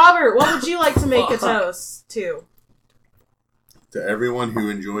 Robert, what would you like to make a toast to? To everyone who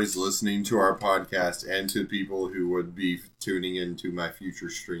enjoys listening to our podcast and to people who would be tuning into my future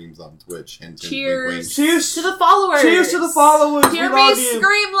streams on Twitch. And Cheers. Cheers To the followers. Cheers to the followers. Hear We me love you.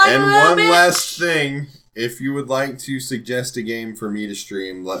 scream like And a little one bitch. last thing. If you would like to suggest a game for me to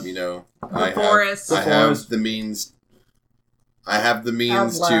stream, let me know. I Forest. have the means. I have the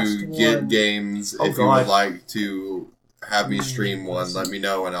means to Outlast get one. games. Oh, If you would God. like to have me stream one, let me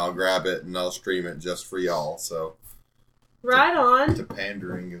know and I'll grab it and I'll stream it just for y'all. So Right on. to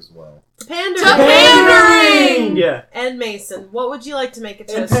pandering as well. Pandering. To pandering! Yeah. And Mason, what would you like to make a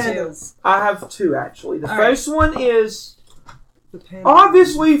And toast to? pandas. I have two, actually. The All first one is The pandas.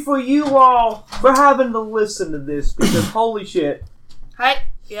 obviously for you all for having to listen to this because holy shit. Hi.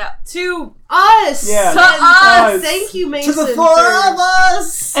 Yeah. To us. Yeah. To And us. Thank you, To Mason. the four for- of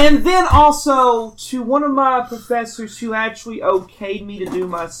us! And then also to one of my professors who actually okayed me to do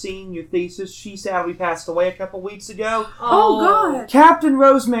my senior thesis. She sadly passed away a couple weeks ago. Oh, God. Captain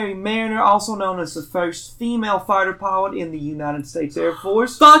Rosemary Mariner, also known as the first female fighter pilot in the United States Air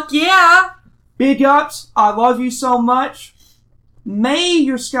Force. Fuck yeah. Big ups. I love you so much. May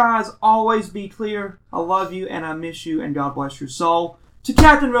your skies always be clear. I love you and I miss you and God bless your soul. To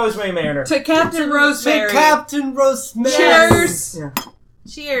Captain Rosemary Mariner. To Captain To Rosemary. Captain Rosemary. Cheers. Yeah.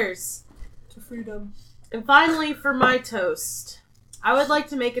 Cheers. To freedom. And finally, for my toast, I would like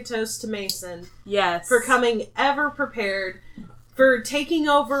to make a toast to Mason Yes. for coming ever prepared, for taking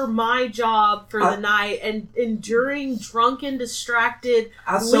over my job for the night and enduring drunken, distracted,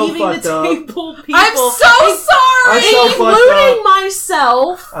 I so leaving fucked the up. table people. I'm so sorry. I so fucked including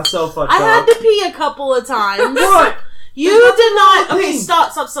myself. I so fucked I up. had to pee a couple of times. What? You did not. Okay,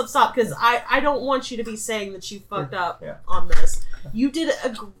 stop, because I don't want you to be saying that you fucked up Yeah. on this. You did a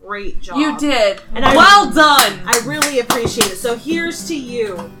great job. You did. And I- well done. I really appreciate it. So here's to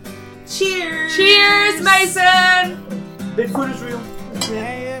you. Cheers. Cheers, Mason. Bigfoot is real.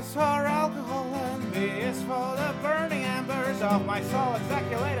 A is for alcohol and B is for the burning embers of my soul.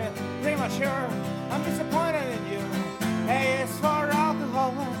 Ejaculated premature. I'm disappointed in you. A is for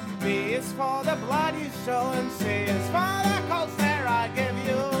alcohol and B is for the blood you stole and C is for the cold stare I give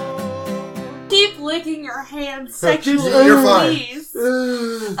you. Keep licking your hands sexually, You're fine. please.